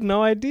 I had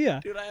no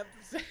idea." Dude, I have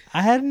to say,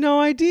 I had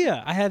no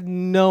idea.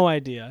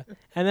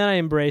 And then I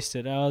embraced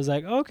it. I was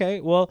like,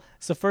 okay, well,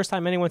 it's the first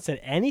time anyone said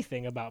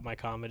anything about my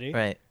comedy.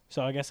 Right.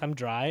 So I guess I'm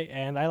dry,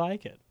 and I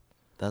like it.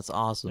 That's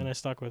awesome. And I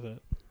stuck with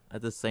it.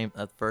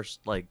 At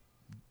first, like,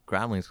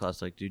 Groundlings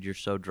class, like, dude, you're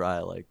so dry,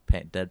 like,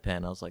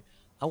 deadpan. I was like,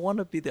 I want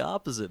to be the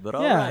opposite, but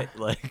all right.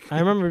 Like, I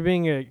remember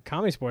being a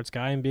comedy sports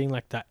guy and being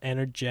like that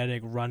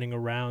energetic, running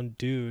around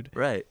dude.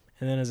 Right.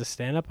 And then as a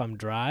stand-up, I'm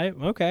dry.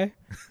 Okay.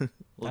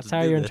 That's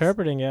how you're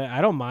interpreting it.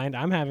 I don't mind.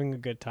 I'm having a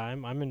good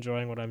time. I'm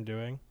enjoying what I'm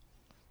doing.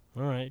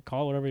 All right.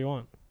 Call it whatever you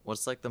want.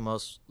 What's, like, the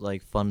most,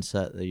 like, fun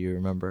set that you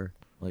remember,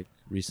 like,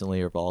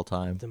 recently or of all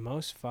time? The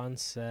most fun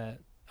set?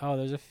 Oh,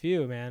 there's a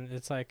few, man.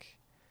 It's like...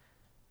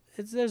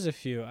 There's a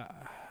few. A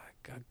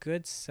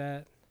good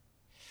set...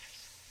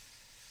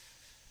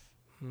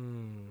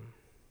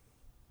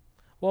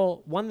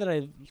 Well, one that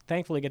I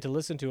thankfully get to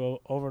listen to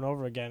over and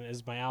over again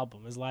is my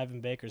album, is Live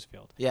in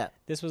Bakersfield. Yeah.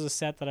 This was a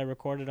set that I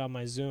recorded on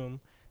my Zoom,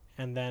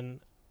 and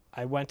then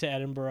I went to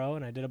Edinburgh,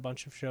 and I did a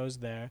bunch of shows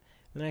there.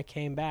 And then I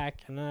came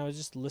back, and then I was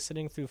just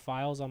listening through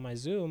files on my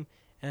Zoom,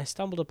 and I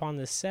stumbled upon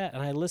this set,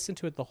 and I listened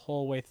to it the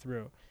whole way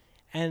through.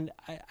 And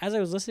as I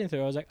was listening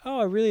through it, I was like,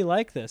 oh, I really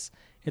like this.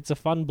 It's a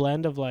fun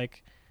blend of,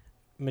 like,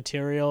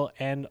 material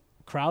and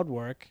crowd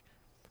work.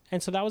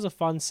 And so that was a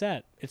fun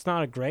set. It's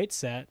not a great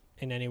set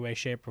in any way,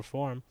 shape, or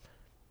form,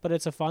 but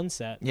it's a fun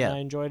set. Yeah. And I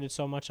enjoyed it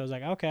so much. I was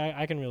like, okay,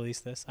 I can release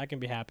this. I can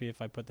be happy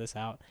if I put this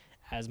out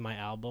as my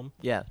album.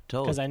 Yeah,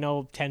 totally. Because I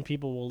know 10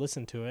 people will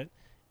listen to it,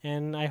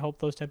 and I hope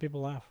those 10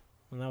 people laugh.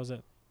 And that was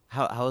it.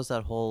 How was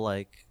that whole,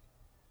 like,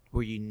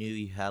 where you knew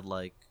you had,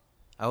 like,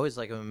 I always,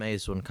 like, I'm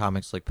amazed when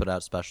comics, like, put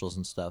out specials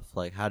and stuff.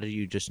 Like, how did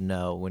you just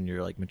know when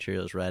your, like,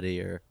 material's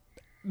ready or...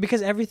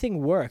 Because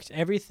everything worked.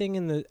 Everything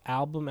in the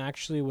album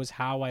actually was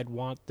how I'd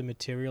want the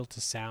material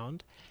to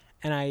sound.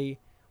 And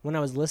when I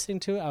was listening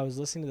to it, I was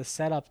listening to the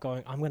setup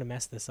going, I'm going to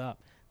mess this up.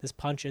 This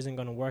punch isn't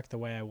going to work the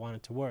way I want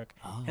it to work.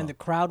 Oh. And the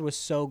crowd was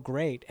so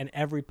great, and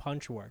every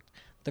punch worked.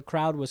 The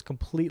crowd was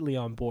completely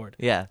on board.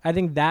 Yeah. I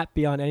think that,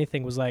 beyond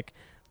anything, was like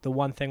the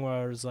one thing where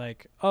I was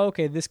like, oh,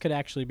 okay, this could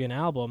actually be an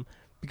album,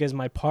 because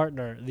my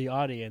partner, the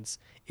audience,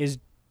 is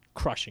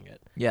crushing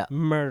it. Yeah.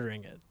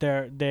 Murdering it.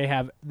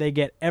 They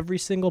get every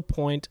single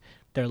point.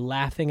 They're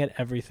laughing at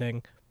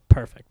everything.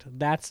 Perfect.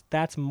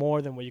 That's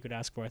more than what you could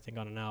ask for, I think,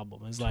 on an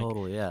album. Is like,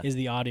 totally, yeah. Is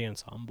the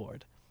audience on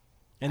board?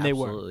 And Absolutely, they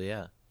were. Absolutely,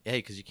 yeah. Yeah,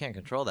 because you can't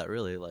control that,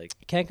 really. Like,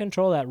 can't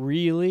control that,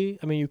 really.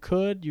 I mean, you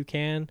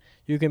can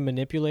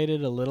manipulate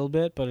it a little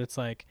bit, but it's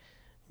like,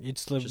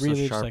 it's just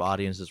really sharp just like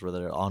audiences where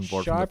they're on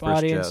board from the sharp first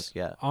audience, joke.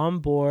 Yeah, on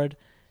board,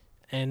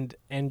 and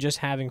just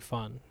having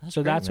fun.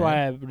 So great, that's man.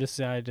 why I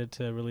decided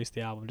to release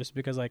the album, just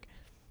because like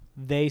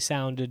they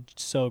sounded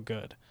so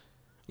good.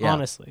 Yeah.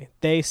 Honestly,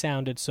 they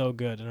sounded so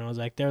good, and I was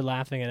like, they're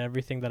laughing at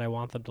everything that I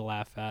want them to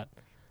laugh at.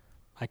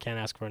 I can't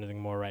ask for anything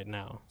more right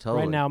now.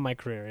 Totally. Right now in my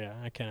career, yeah,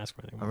 I can't ask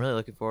for anything more. I'm really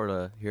looking forward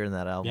to hearing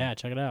that album. Yeah,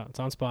 check it out. It's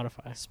on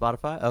Spotify.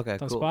 Spotify? Okay,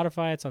 it's cool. on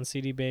Spotify. It's on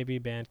CD Baby,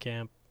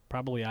 Bandcamp,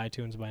 probably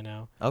iTunes by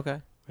now.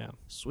 Okay. Yeah.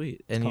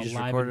 Sweet. It's and you just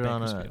recorded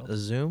on a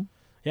Zoom?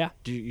 Yeah.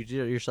 You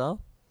did it yourself?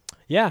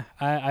 Yeah,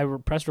 I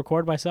pressed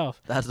record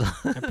myself. I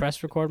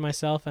pressed record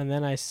myself, and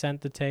then I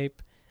sent the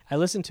tape. I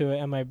listened to it,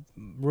 and my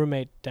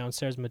roommate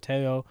downstairs,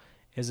 Mateo,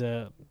 is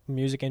a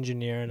music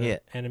engineer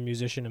and a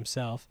musician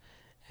himself.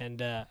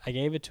 And I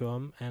gave it to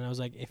him, and I was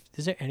like,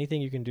 is there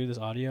anything you can do this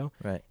audio?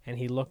 Right. And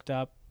he looked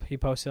up, he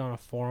posted on a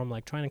forum,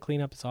 like, trying to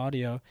clean up this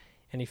audio,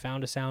 and he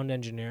found a sound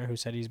engineer who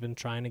said he's been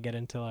trying to get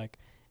into, like,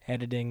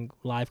 editing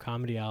live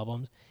comedy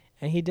albums,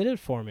 and he did it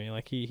for me.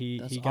 Like,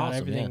 he got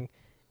awesome, everything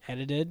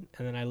edited,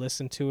 and then I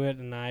listened to it,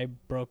 and I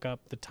broke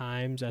up the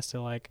times as to,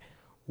 like,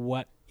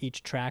 what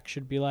each track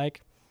should be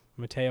like.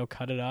 Mateo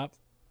cut it up.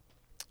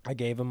 I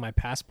gave him my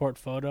passport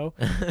photo,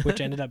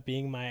 which ended up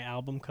being my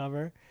album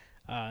cover.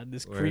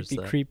 This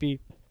creepy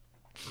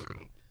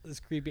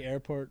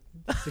airport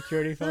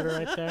security photo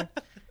right there,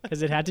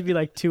 because it had to be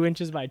like 2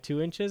 inches by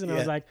 2 inches, and I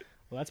was like,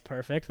 well, that's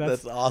perfect.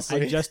 That's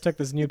awesome. I just took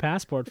this new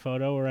passport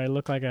photo where I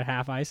look like a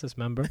half ISIS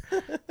member,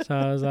 so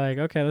I was like,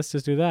 okay, let's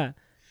just do that.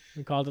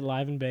 We called it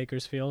Live in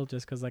Bakersfield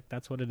just because, like,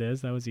 that's what it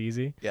is. That was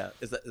easy. Yeah.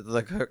 Is that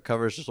the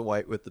cover is just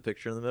white with the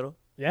picture in the middle?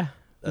 Yeah.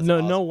 That's no,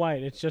 awesome. No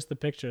white. It's just the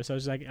picture. So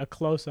it's like a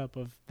close up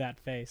of that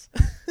face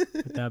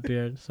with that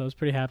beard. So I was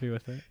pretty happy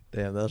with it.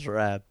 Damn, that's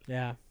rad.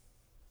 Yeah.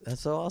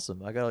 That's so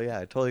awesome. I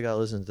totally gotta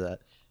listen to that.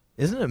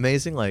 Isn't it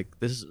amazing? Like,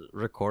 this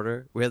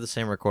recorder, we have the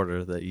same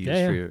recorder that you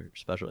use for your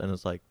special, and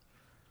it's like,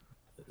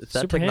 if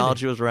that Super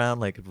technology handy. was around,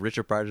 like, if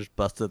Richard Pryor just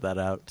busted that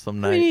out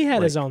some night. I mean, he had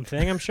like, his own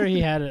thing. I'm sure he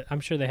had it. I'm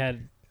sure they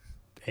had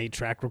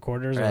 8-track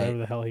recorders or Right. whatever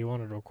the hell he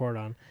wanted to record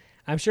on.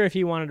 I'm sure if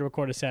he wanted to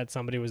record a set,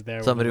 somebody was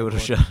there. Somebody would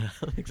have recorded.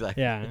 shut up.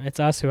 Exactly. Yeah, it's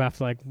us who have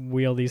to, like,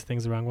 wheel these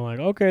things around. We're like,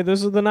 okay,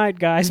 this is the night,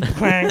 guys.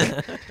 Blank.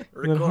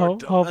 And then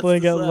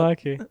hopefully get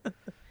lucky.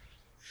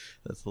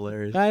 That's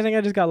hilarious. I think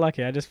I just got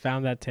lucky. I just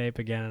found that tape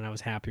again, and I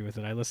was happy with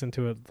it. I listened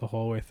to it the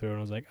whole way through, and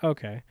I was like,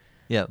 okay.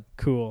 Yeah.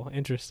 Cool.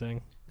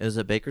 Interesting. Is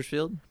it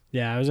Bakersfield?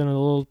 Yeah, I was in a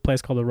little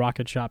place called the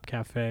Rocket Shop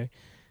Cafe,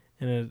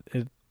 and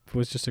it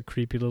was just a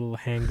creepy little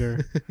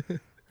hangar.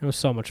 It was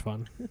so much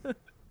fun.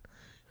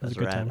 That's a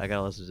good rad. time. I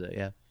gotta listen to it.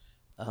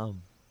 Yeah.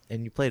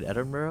 And you played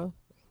Edinburgh?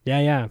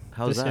 Yeah.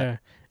 How was that?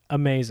 Year.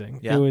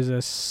 Amazing. Yeah. It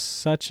was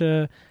such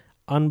a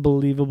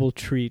unbelievable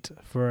treat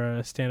for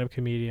a stand-up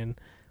comedian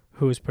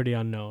who is pretty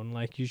unknown.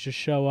 Like, you just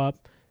show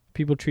up,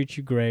 people treat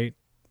you great.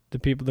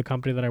 The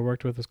company that I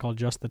worked with was called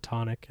Just the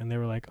Tonic, and they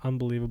were, like,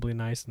 unbelievably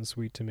nice and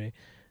sweet to me.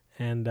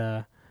 And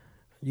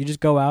you just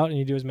go out and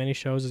you do as many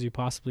shows as you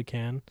possibly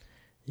can.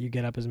 You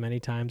get up as many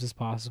times as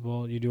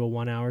possible. You do a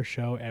 1-hour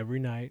show every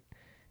night,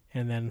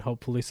 and then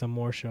hopefully some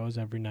more shows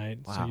every night.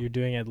 Wow. So you're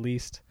doing at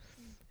least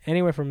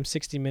anywhere from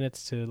 60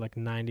 minutes to like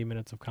 90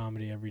 minutes of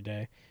comedy every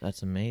day.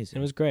 That's amazing.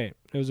 It was great.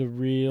 It was a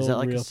real, Is that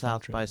like real a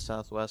South trip. by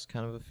Southwest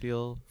kind of a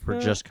feel for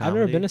just comedy? I've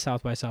never been to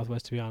South by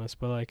Southwest, to be honest,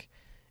 but like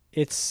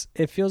it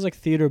feels like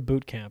theater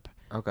boot camp.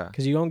 Okay.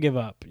 Because you don't give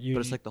up. But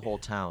it's like the whole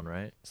town,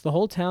 right? It's the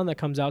whole town that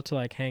comes out to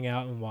like hang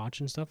out and watch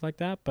and stuff like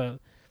that. But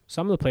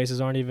some of the places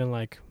aren't even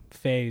like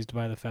phased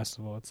by the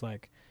festival. It's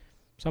like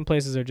some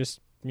places are just,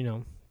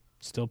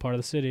 still part of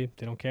the city.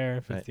 They don't care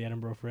if it's the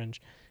Edinburgh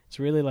Fringe. It's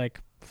really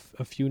like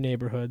a few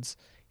neighborhoods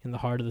in the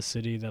heart of the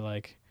city that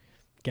like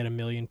get 1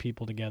 million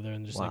people together,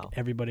 and just like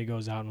everybody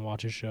goes out and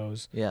watches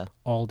shows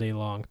all day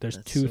long. There's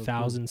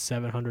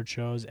 2,700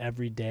 shows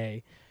every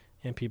day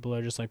and people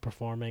are just like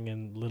performing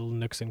in little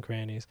nooks and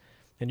crannies,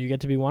 and you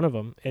get to be one of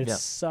them.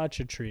 It's such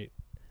a treat.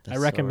 I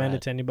recommend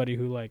it to anybody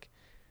who like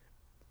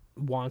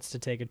wants to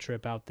take a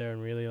trip out there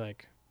and really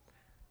like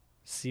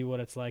see what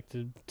it's like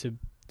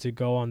to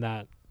go on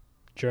that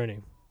journey,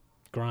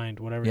 grind,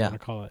 whatever you want to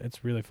call it.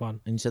 It's really fun.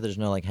 And you said there's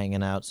no like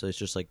hanging out, so it's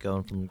just like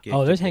going from gig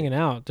there's to hanging gig.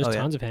 out. There's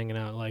tons of hanging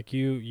out. Like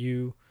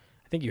I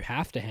think you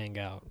have to hang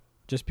out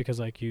just because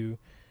like you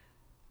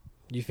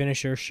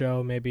finish your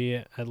show maybe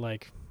at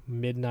like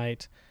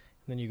midnight,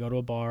 and then you go to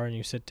a bar and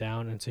you sit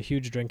down, and it's a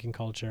huge drinking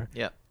culture.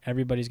 Yeah.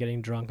 Everybody's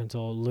getting drunk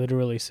until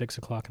literally 6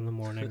 o'clock in the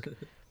morning.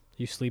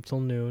 You sleep till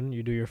noon.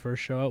 You do your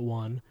first show at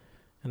 1,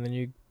 and then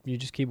you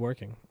just keep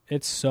working.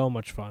 It's so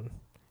much fun.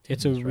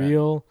 It's a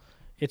real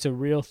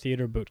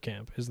theater boot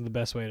camp is the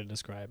best way to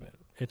describe it.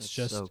 It's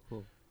just so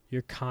cool.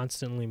 You're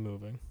constantly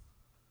moving.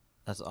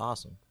 That's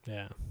awesome.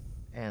 Yeah.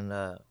 And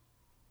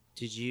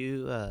did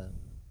you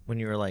when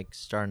you were like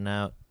starting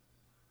out,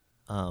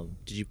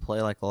 did you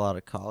play like a lot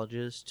of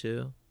colleges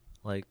too?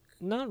 Like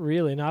not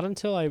really. Not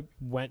until I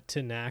went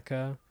to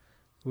NACA,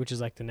 which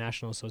is like the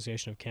National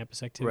Association of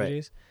Campus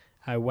Activities.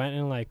 Right. I went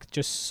and like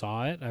just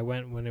saw it. I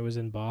went when it was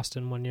in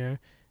Boston one year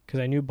because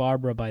I knew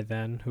Barbara by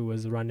then, who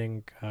was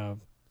running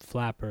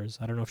Flappers.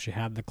 I don't know if she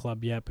had the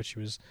club yet, but she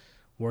was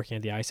working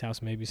at the Ice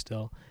House maybe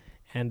still.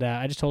 And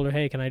I just told her,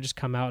 hey, can I just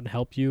come out and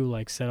help you,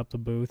 like set up the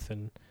booth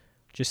and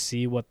just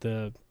see what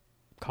the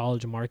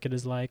college market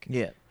is like?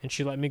 Yeah. And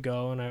she let me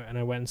go, and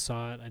I went and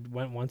saw it. I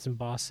went once in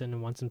Boston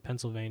and once in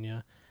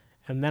Pennsylvania.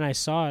 And then I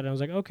saw it, and I was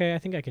like, okay, I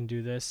think I can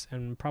do this.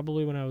 And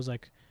probably when I was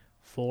like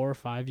 4 or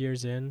 5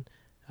 years in,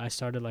 I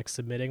started like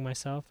submitting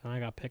myself, and I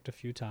got picked a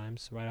few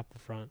times right up the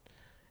front.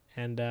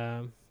 And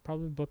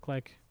probably booked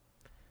like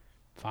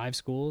 5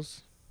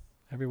 schools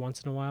every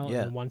once in a while.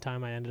 Yeah. And one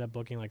time I ended up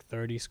booking like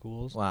 30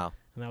 schools. Wow.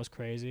 And that was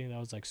crazy. That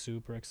was like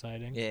super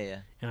exciting. Yeah, yeah.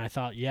 And I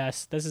thought,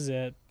 yes, this is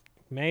it.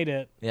 Made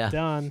it. Yeah.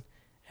 Done.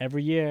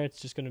 Every year I'm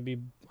just going to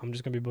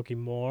be booking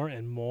more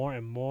and more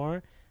and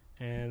more.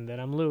 And then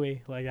I'm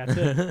Louis. Like, that's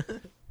it.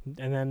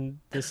 And then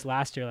this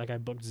last year, like, I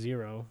booked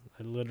 0.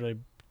 I literally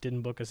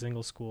didn't book a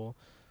single school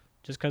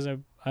just because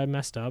I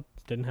messed up,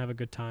 didn't have a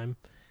good time,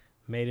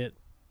 made it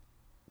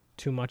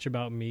too much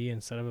about me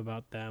instead of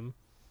about them.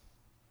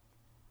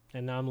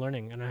 And now I'm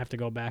learning, and I have to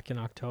go back in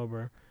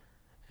October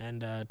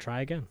and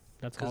try again.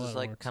 That's all. Because it's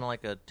like kind of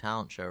like a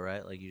talent show,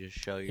 right? Like you just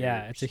show your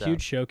it's stuff. a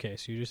huge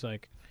showcase. You just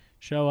like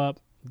show up,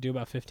 do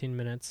about 15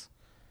 minutes,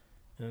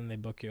 and then they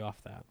book you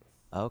off that.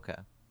 Okay.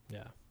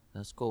 Yeah.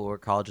 That's cool. Were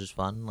colleges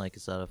fun? Like,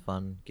 is that a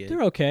fun gig?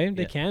 They're okay.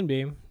 They can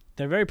be.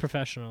 They're very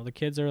professional. The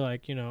kids are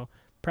like,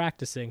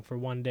 practicing for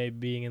one day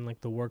being in like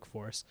the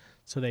workforce.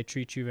 So they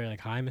treat you very like,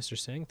 hi, Mr.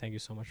 Singh. Thank you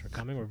so much for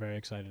coming. We're very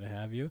excited to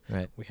have you.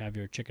 Right. We have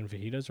your chicken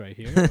fajitas right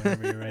here.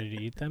 Whenever you're ready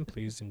to eat them,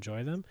 please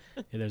enjoy them.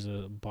 There's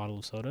a bottle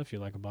of soda. If you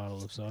like a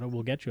bottle of soda,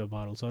 we'll get you a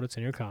bottle of soda. It's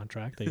in your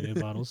contract that you need a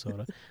bottle of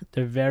soda.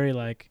 They're very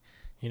like,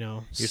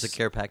 here's a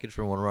care package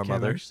from one of our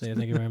mothers. Thank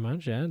you very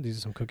much. Yeah, these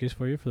are some cookies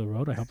for you for the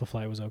road. I hope the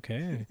flight was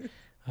okay.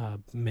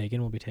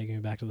 Megan will be taking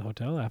me back to the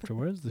hotel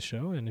afterwards, the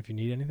show, and if you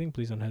need anything,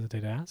 please don't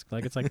hesitate to ask.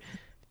 Like, it's like,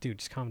 dude,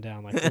 just calm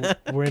down. Like,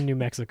 we're in New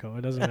Mexico.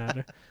 It doesn't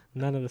matter.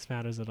 None of this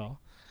matters at all.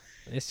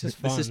 It's just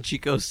fun. This is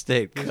Chico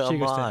State.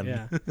 Come on.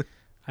 State, yeah.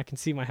 I can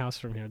see my house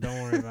from here.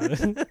 Don't worry about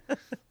it.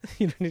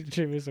 You don't need to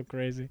treat me so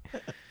crazy.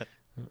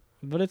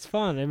 But it's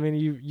fun. I mean,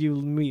 you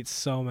meet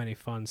so many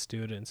fun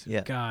students.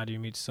 Yeah. God, you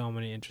meet so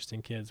many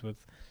interesting kids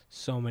with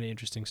so many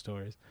interesting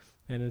stories.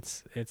 And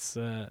it's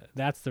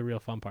that's the real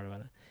fun part about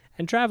it.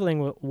 And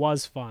traveling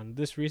was fun.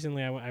 This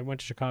recently, I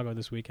went to Chicago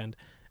this weekend,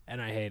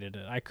 and I hated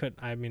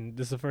it.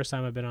 This is the first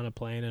time I've been on a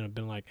plane, and I've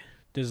been like,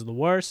 this is the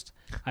worst.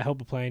 I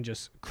hope a plane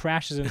just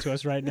crashes into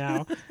us right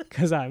now,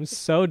 because I'm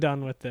so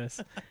done with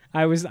this.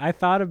 I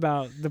thought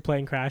about the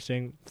plane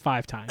crashing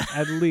 5 times,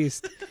 at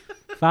least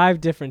 5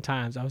 different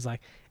times. I was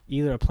like,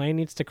 either a plane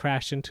needs to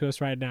crash into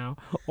us right now,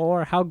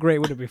 or how great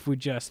would it be if we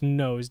just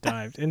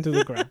nosedived into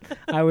the ground?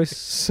 I was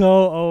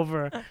so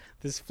over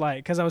this flight,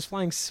 because I was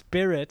flying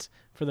Spirit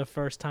for the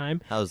first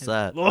time. How's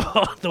that?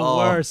 The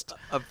worst.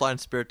 I'm flying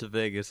Spirit to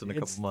Vegas in a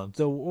couple months.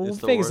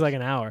 Vegas is like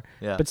an hour.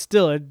 Yeah. But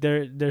still,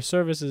 their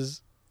service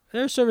is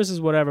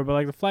whatever. But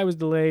like the flight was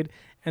delayed,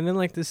 and then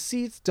like the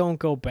seats don't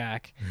go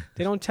back.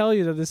 They don't tell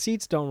you that the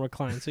seats don't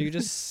recline, so you're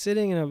just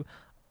sitting in a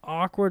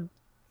awkward.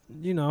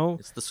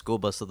 It's the school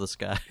bus of the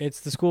sky.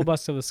 It's the school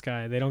bus of the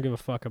sky. They don't give a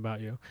fuck about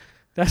you.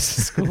 That's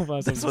the school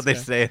bus. That's what they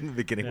say in the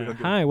beginning. Yeah.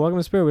 Hi, welcome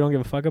to Spirit. We don't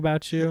give a fuck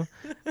about you.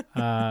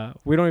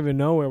 We don't even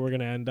know where we're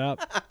gonna end up.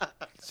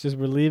 It's just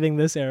we're leaving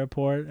this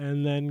airport,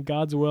 and then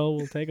God's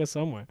will take us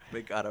somewhere.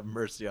 May God have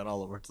mercy on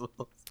all of our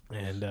souls.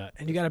 And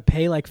you gotta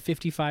pay like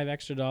 $55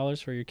 extra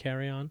for your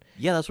carry-on.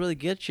 Yeah, that's where they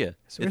get you.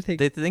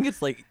 They think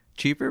it's like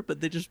cheaper,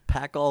 but they just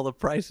pack all the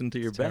price into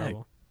your bag.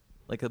 Terrible.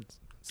 Like a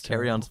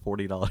carry-on's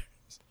 $40.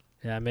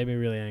 Yeah, it made me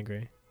really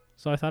angry.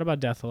 So I thought about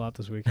death a lot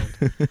this weekend.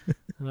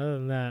 And other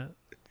than that,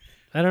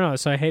 I don't know.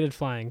 So I hated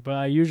flying, but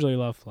I usually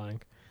love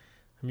flying.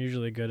 I'm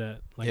usually good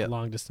at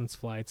long distance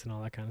flights and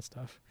all that kind of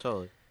stuff.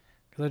 Totally.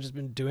 Because I've just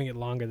been doing it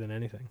longer than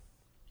anything.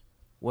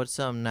 What's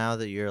now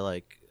that you're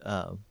like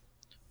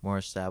more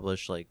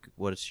established? Like,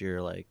 what's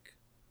your like,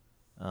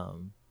 I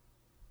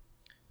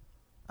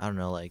don't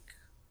know, like,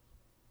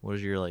 what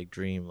is your like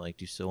dream? Like,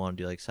 do you still want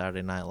to do like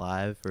Saturday Night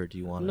Live, or do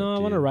you want? No, I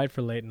want to write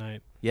for late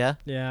night. Yeah.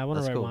 Yeah, I want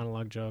to That's write cool.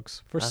 monologue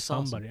jokes for That's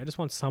somebody. awesome. I just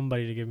want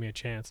somebody to give me a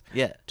chance.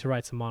 Yeah. To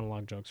write some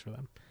monologue jokes for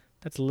them.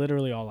 That's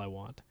literally all I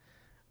want.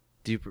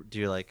 Do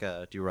you like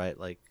do you write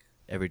like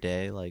every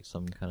day, like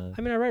some kind of?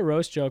 I mean, I write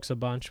roast jokes a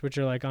bunch, which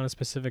are like on a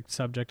specific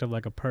subject of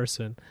like a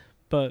person.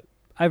 But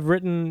I've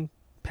written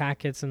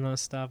packets and that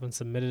stuff and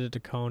submitted it to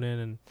Conan,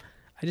 and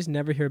I just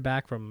never hear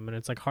back from them. And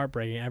it's like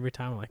heartbreaking every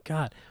time. I'm like,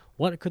 God,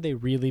 what could they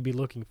really be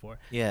looking for?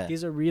 Yeah.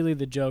 These are really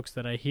the jokes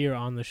that I hear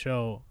on the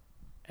show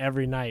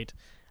every night.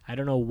 I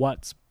don't know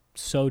what's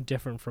so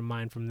different from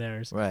mine from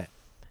theirs. Right.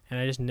 And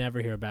I just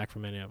never hear back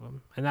from any of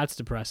them. And that's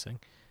depressing.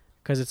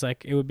 Because it's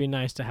like, it would be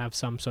nice to have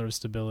some sort of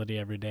stability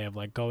every day of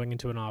like going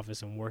into an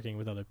office and working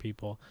with other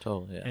people.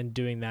 Totally, yeah. And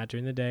doing that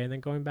during the day and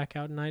then going back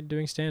out at night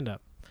doing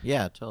stand-up.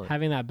 Yeah, totally.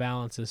 Having that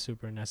balance is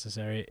super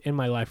necessary in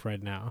my life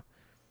right now.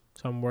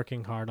 So I'm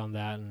working hard on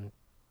that and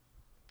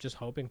just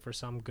hoping for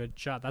some good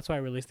shot. That's why I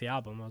released the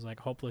album. I was like,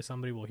 hopefully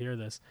somebody will hear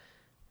this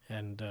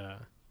and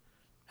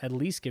at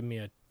least give me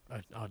an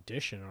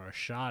audition or a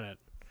shot at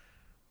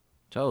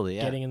Totally,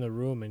 yeah. getting in the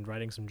room and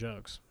writing some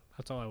jokes.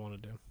 That's all I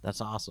want to do. That's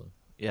awesome.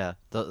 Yeah,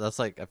 that's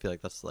like, I feel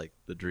like that's like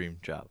the dream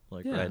job,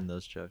 like Yeah. writing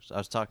those jokes. I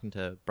was talking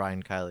to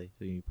Brian Kiley,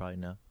 who you probably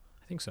know.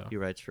 I think so. He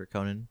writes for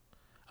Conan.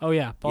 Oh,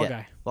 yeah. Ball Yeah,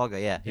 guy. Ball guy,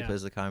 yeah. He Yeah.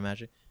 plays the Comedy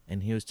Magic.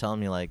 And he was telling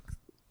me like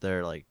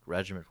their like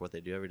regimen for what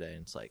they do every day.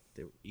 And it's like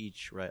they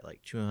each write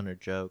like 200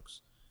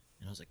 jokes.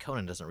 And I was like,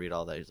 Conan doesn't read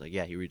all that. He's like,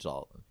 yeah, he reads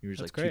all of them. He reads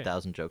That's like great.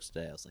 2,000 jokes a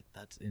day. I was like,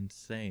 that's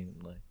insane.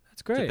 Like,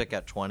 That's great. to pick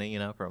out 20, you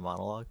know, for a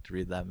monologue, to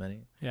read that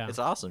many. Yeah. It's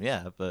awesome,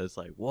 yeah. But it's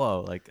like,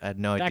 whoa, like I had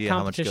no That idea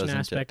how much goes competition into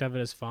aspect it. of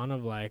it is fun.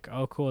 Of like,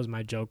 oh, cool, is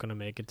my joke gonna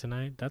make it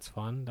tonight? That's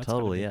fun. That's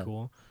Totally, gonna yeah. be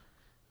cool.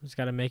 It's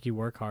got to make you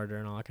work harder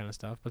and all that kind of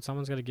stuff. But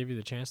someone's got to give you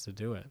the chance to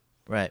do it.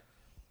 Right.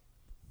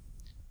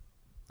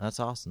 That's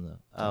awesome, though.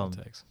 That's all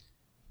it takes.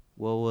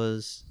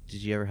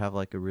 Did you ever have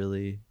like a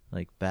really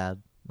like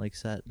bad like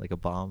set, like a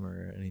bomb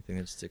or anything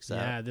that sticks out?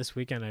 Yeah, this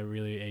weekend I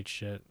really ate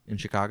shit. In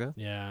Chicago?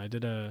 Yeah, I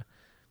did a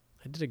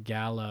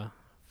gala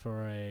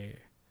for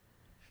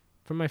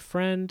my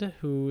friend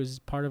who is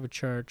part of a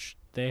church.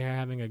 They are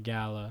having a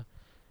gala,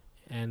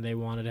 and they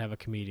wanted to have a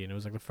comedian. It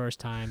was like the first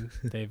time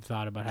they've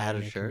thought about At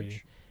having a a church?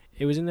 comedian.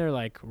 It was in their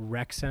like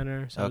rec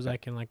center, so I was Okay.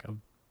 like in like a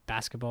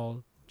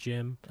basketball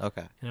gym,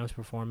 Okay. and I was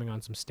performing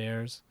on some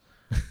stairs,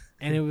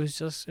 and it was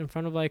just in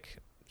front of like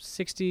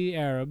 60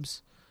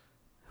 Arabs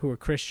who were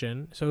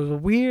Christian. So it was a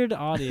weird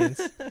audience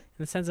in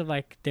the sense of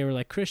like they were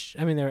like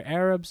Christian. I mean, they were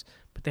Arabs,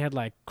 but they had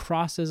like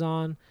crosses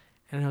on,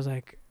 and I was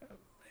like,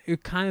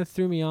 it kind of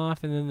threw me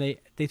off. And then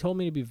they told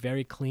me to be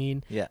very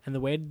clean. Yeah. And the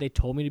way they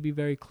told me to be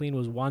very clean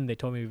was, one, they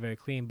told me to be very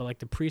clean, but like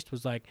the priest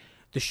was like,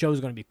 the show's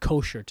going to be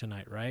kosher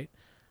tonight, right?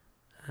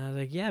 And I was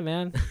like, yeah,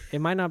 man, it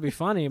might not be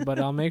funny, but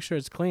I'll make sure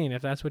it's clean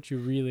if that's what you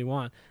really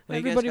want. Well, you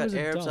Everybody guys was got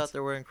Arabs adults. out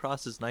there wearing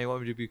crosses. Now you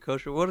want me to be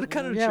kosher? What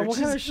kind of Yeah, church what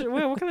kind of is this?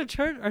 wait, what kind of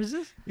church is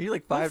this? You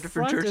like What 5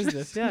 different front churches? is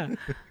this? Yeah.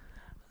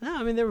 No,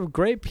 I mean, they were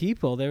great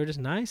people. They were just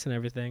nice and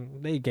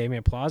everything. They gave me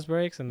applause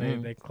breaks and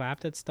they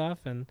clapped at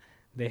stuff and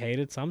they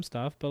hated some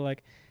stuff, but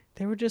like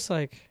they were just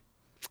like,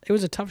 it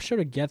was a tough show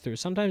to get through.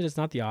 Sometimes it's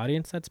not the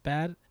audience that's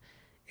bad.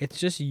 It's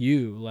just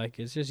you. Like,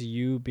 it's just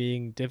you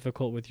being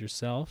difficult with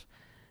yourself.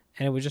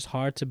 And it was just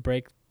hard to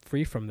break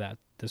free from that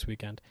this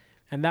weekend.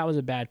 And that was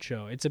a bad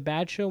show. It's a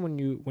bad show when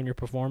you're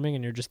performing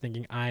and you're just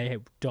thinking, I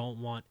don't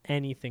want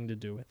anything to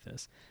do with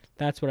this.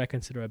 That's what I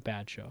consider a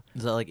bad show.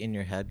 Is that like in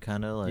your head,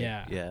 kind of like?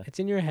 Yeah. Yeah. It's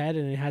in your head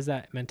and it has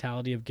that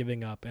mentality of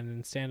giving up. And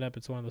in stand-up,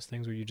 it's one of those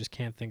things where you just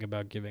can't think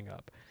about giving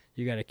up.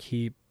 You got to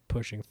keep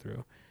pushing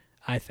through,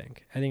 I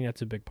think. I think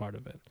that's a big part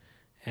of it.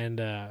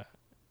 And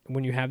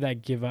when you have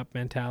that give-up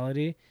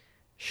mentality,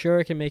 sure,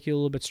 it can make you a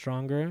little bit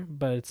stronger,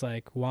 but it's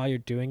like while you're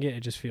doing it, it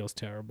just feels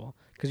terrible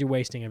because you're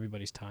wasting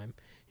everybody's time.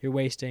 You're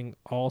wasting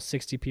all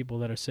 60 people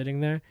that are sitting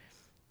there.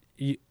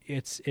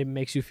 It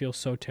makes you feel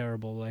so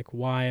terrible. Like,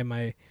 why am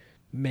I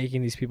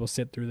making these people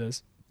sit through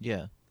this?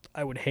 Yeah.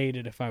 I would hate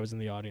it if I was in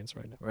the audience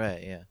right now.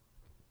 Right, yeah.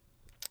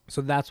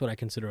 So that's what I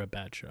consider a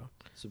bad show.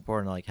 It's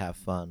important to like have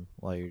fun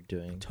while you're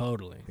doing.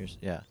 Totally.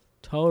 Yeah.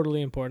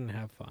 Totally important to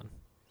have fun.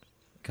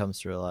 It comes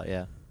through a lot,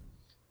 yeah.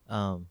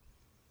 I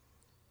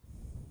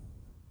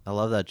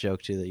love that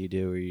joke too that you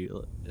do where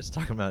you it's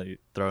talking about you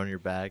throwing your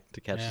bag to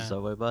catch the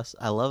subway bus.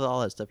 I love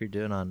all that stuff you're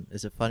doing on.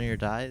 Is it Funny or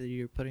Die that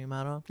you're putting them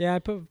out on? Yeah, I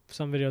put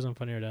some videos on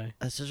Funny or Die.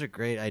 That's such a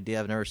great idea.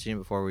 I've never seen it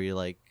before. Where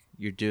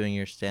you're doing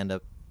your stand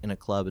up in a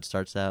club. It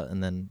starts out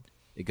and then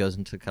it goes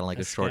into kind of like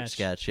a short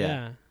sketch.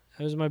 Yeah.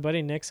 It was my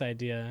buddy Nick's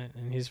idea,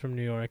 and he's from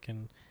New York,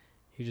 and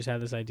he just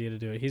had this idea to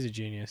do it. He's a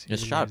genius. He's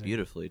It's shot amazing.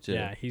 beautifully too.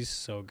 Yeah, he's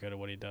so good at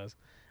what he does.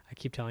 I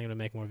keep telling him to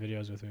make more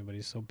videos with me, but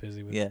he's so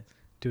busy with Yeah.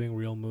 doing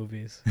real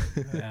movies.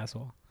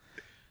 Asshole. If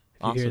you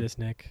Awesome. hear this,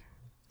 Nick,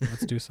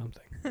 let's do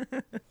something.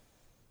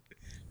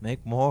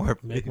 Make more.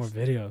 Make more please.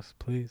 videos,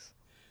 please.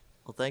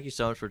 Well, thank you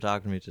so much for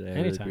talking to me today. I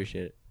really Anytime.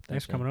 appreciate it.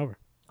 Thanks for man. coming over.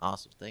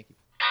 Awesome. Thank you.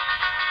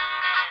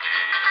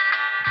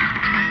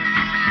 Bye.